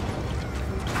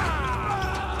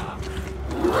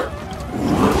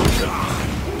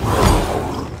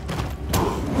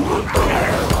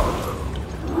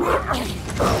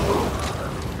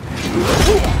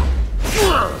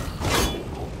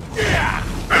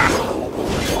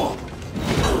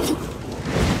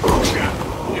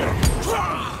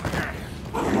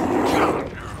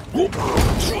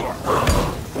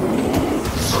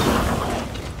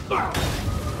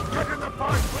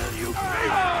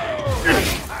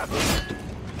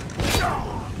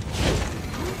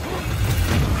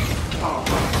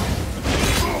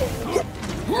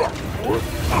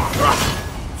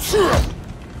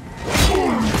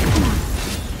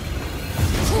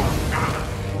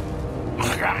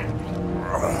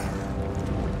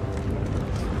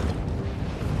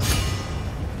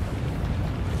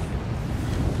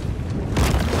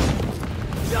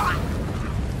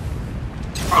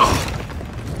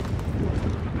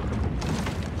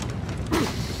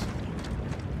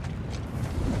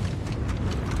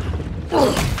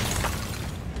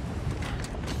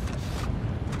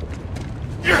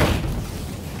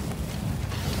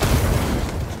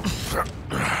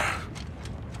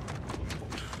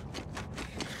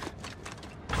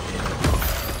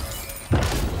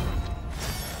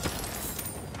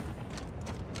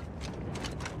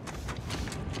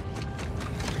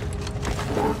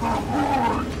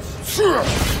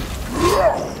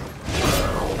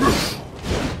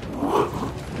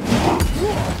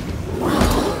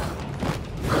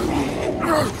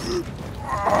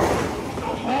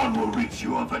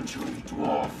 Eventually,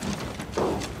 dwarf.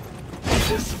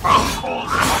 This calls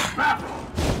for battle.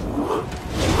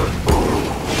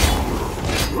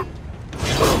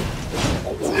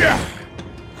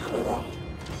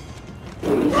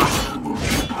 You will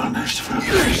be punished for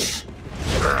this.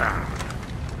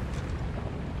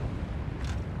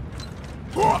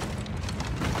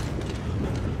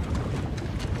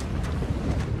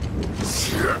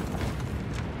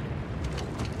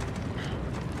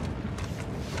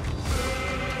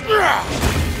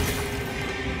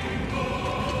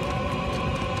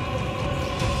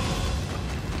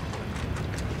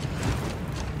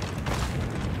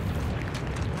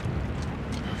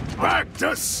 Back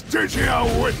to Stygia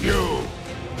with you!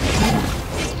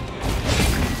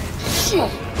 Good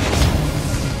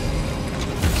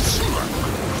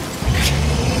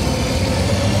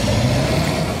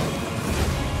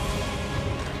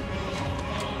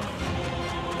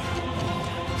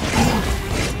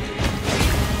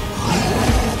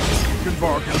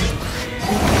bargain.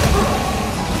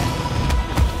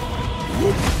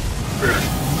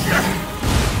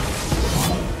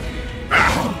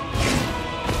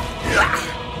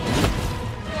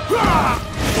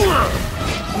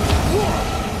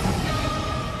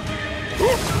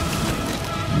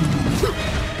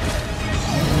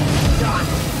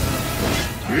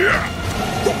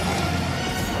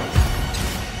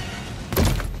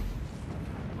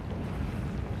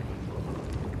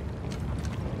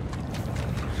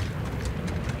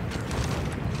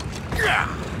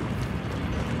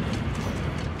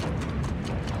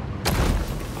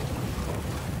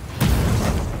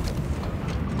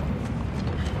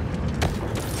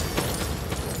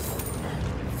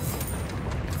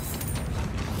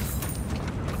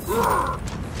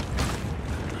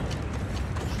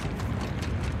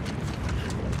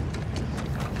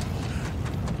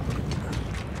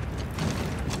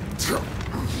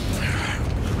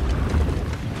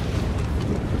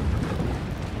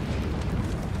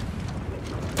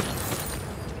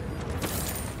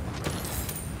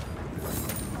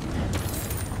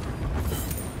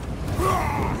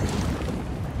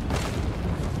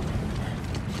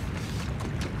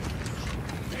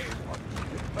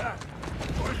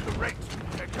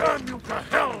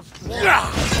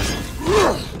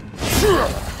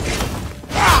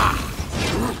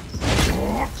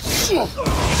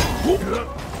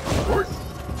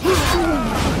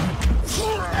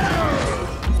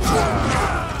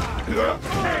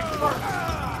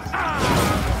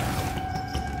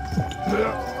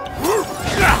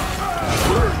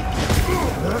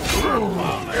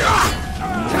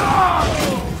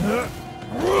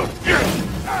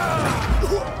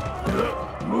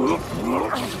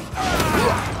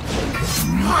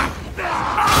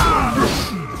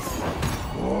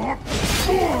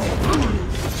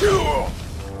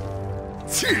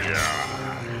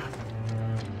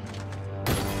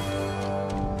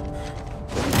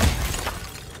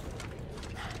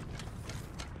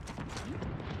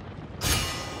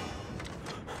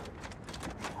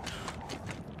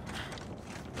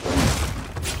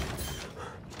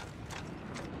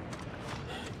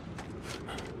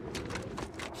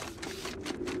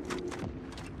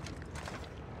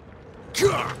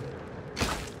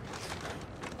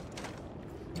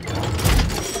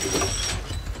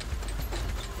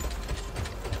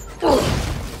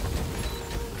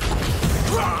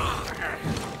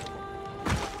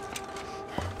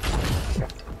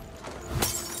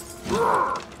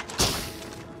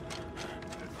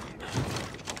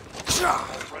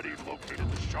 Already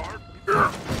located the shard?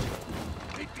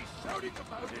 They'd be shouting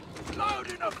about it loud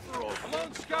enough for all. A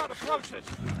lone scout approaches.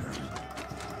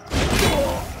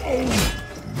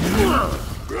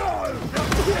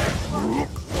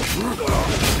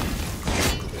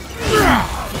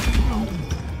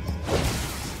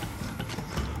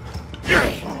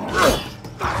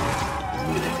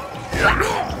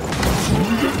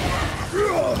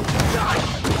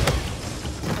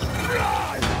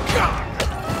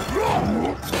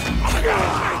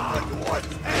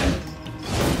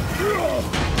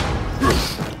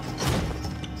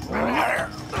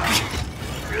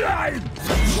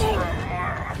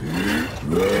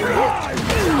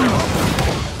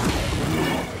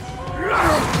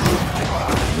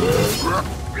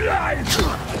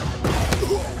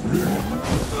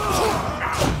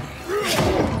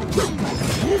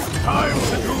 Time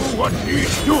to do what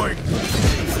he's doing!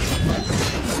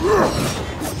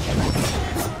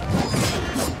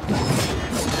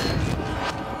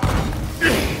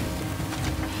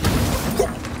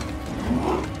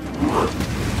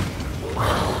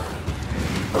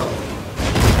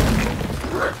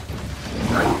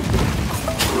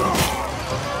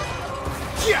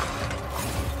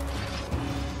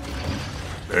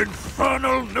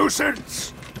 Infernal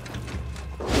nuisance!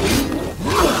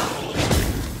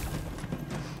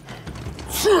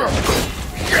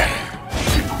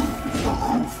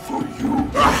 For you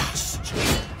asked.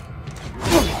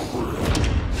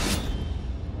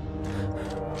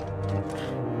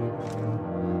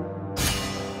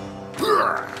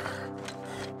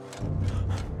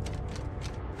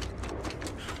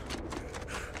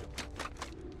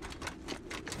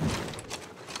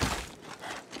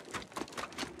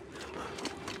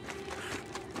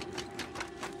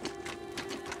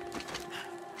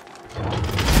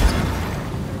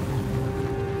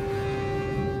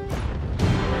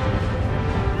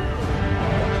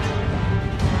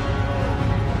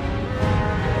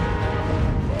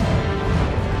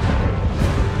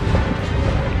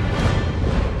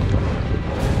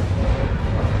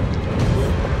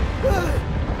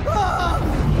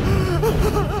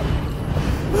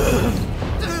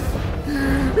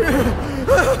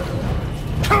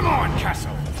 that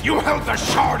castle! You held the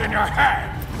shard in your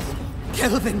hand!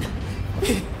 Kelvin!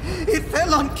 It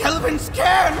fell on Kelvin's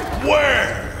cairn!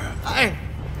 Where? I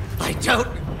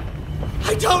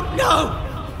don't know!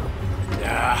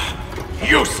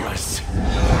 Useless!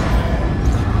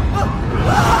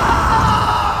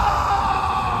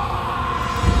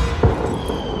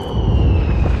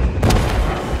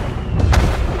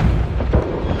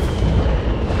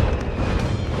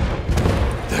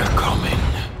 They're coming.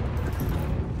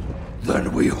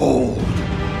 Then we hold.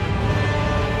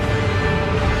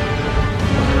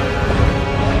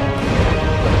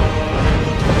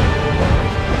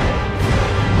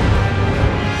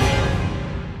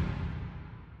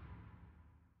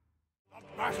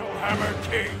 Battle Hammer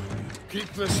King!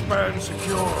 Keep the span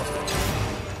secure!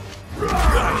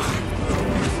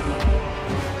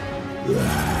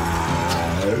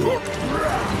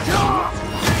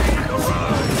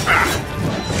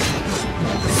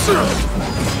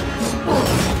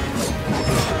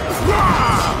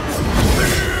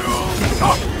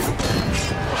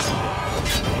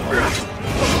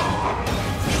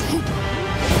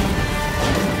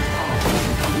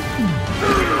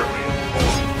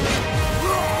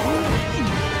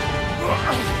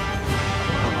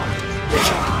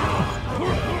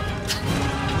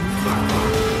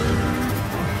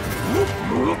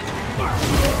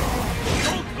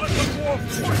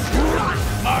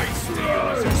 My steel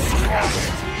is a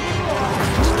scarlet!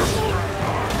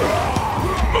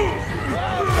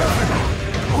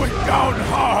 Put down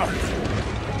hard!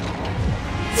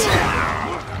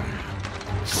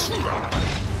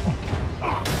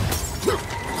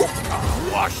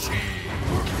 Washi!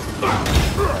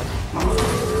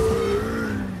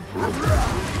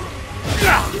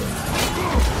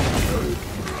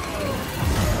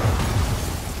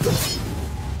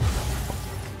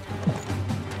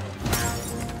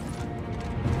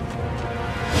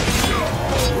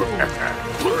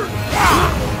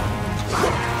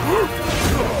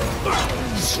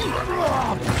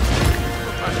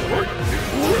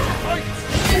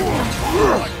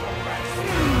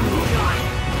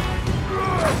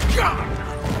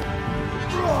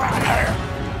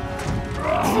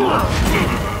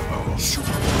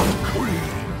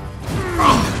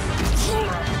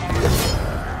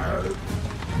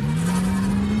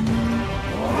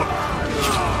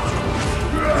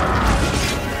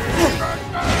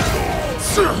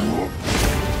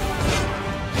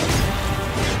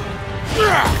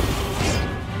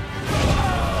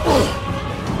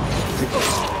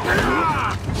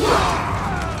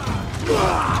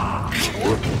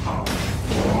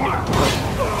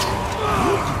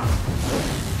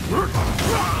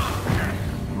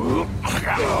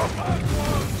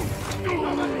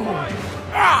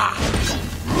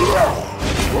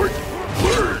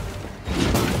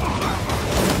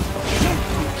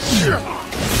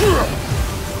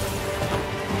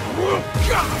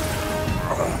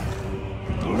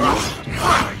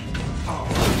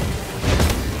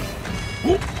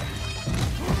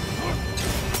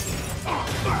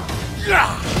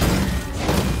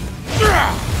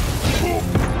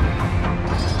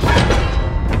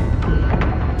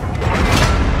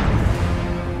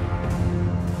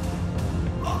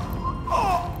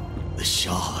 The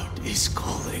shard is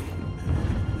calling,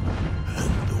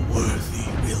 and the worthy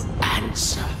will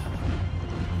answer.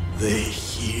 They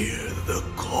hear the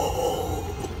call.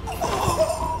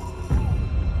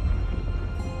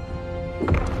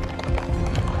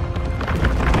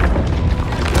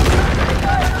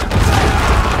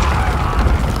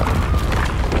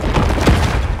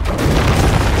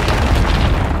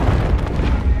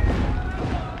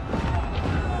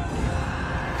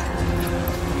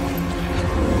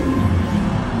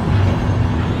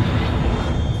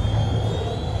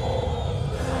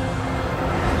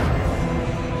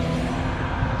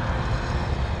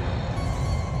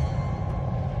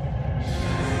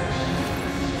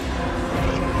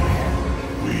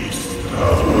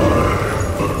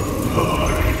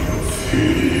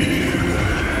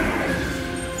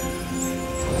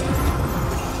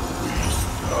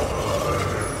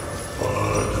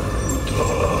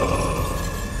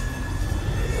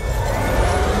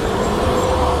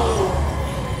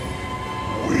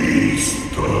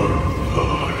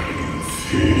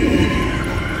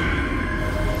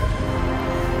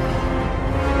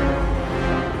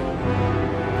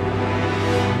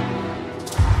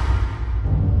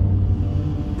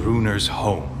 Bruner's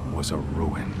home was a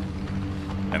ruin,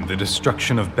 and the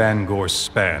destruction of Bangor's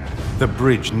span, the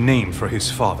bridge named for his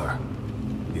father,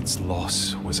 its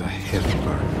loss was a heavy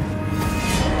burden.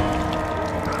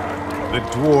 The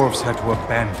dwarves had to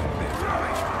abandon their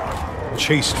life.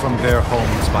 chased from their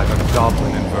homes by the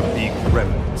goblin and verbeeg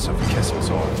remnants of Kessel's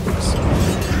armies.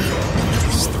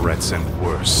 These threats and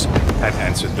worse had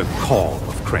answered the call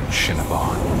of Kryn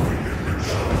Shinabon.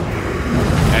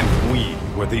 And we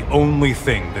were the only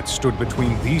thing that stood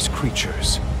between these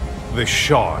creatures, the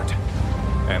Shard,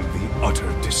 and the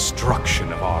utter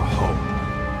destruction of our home.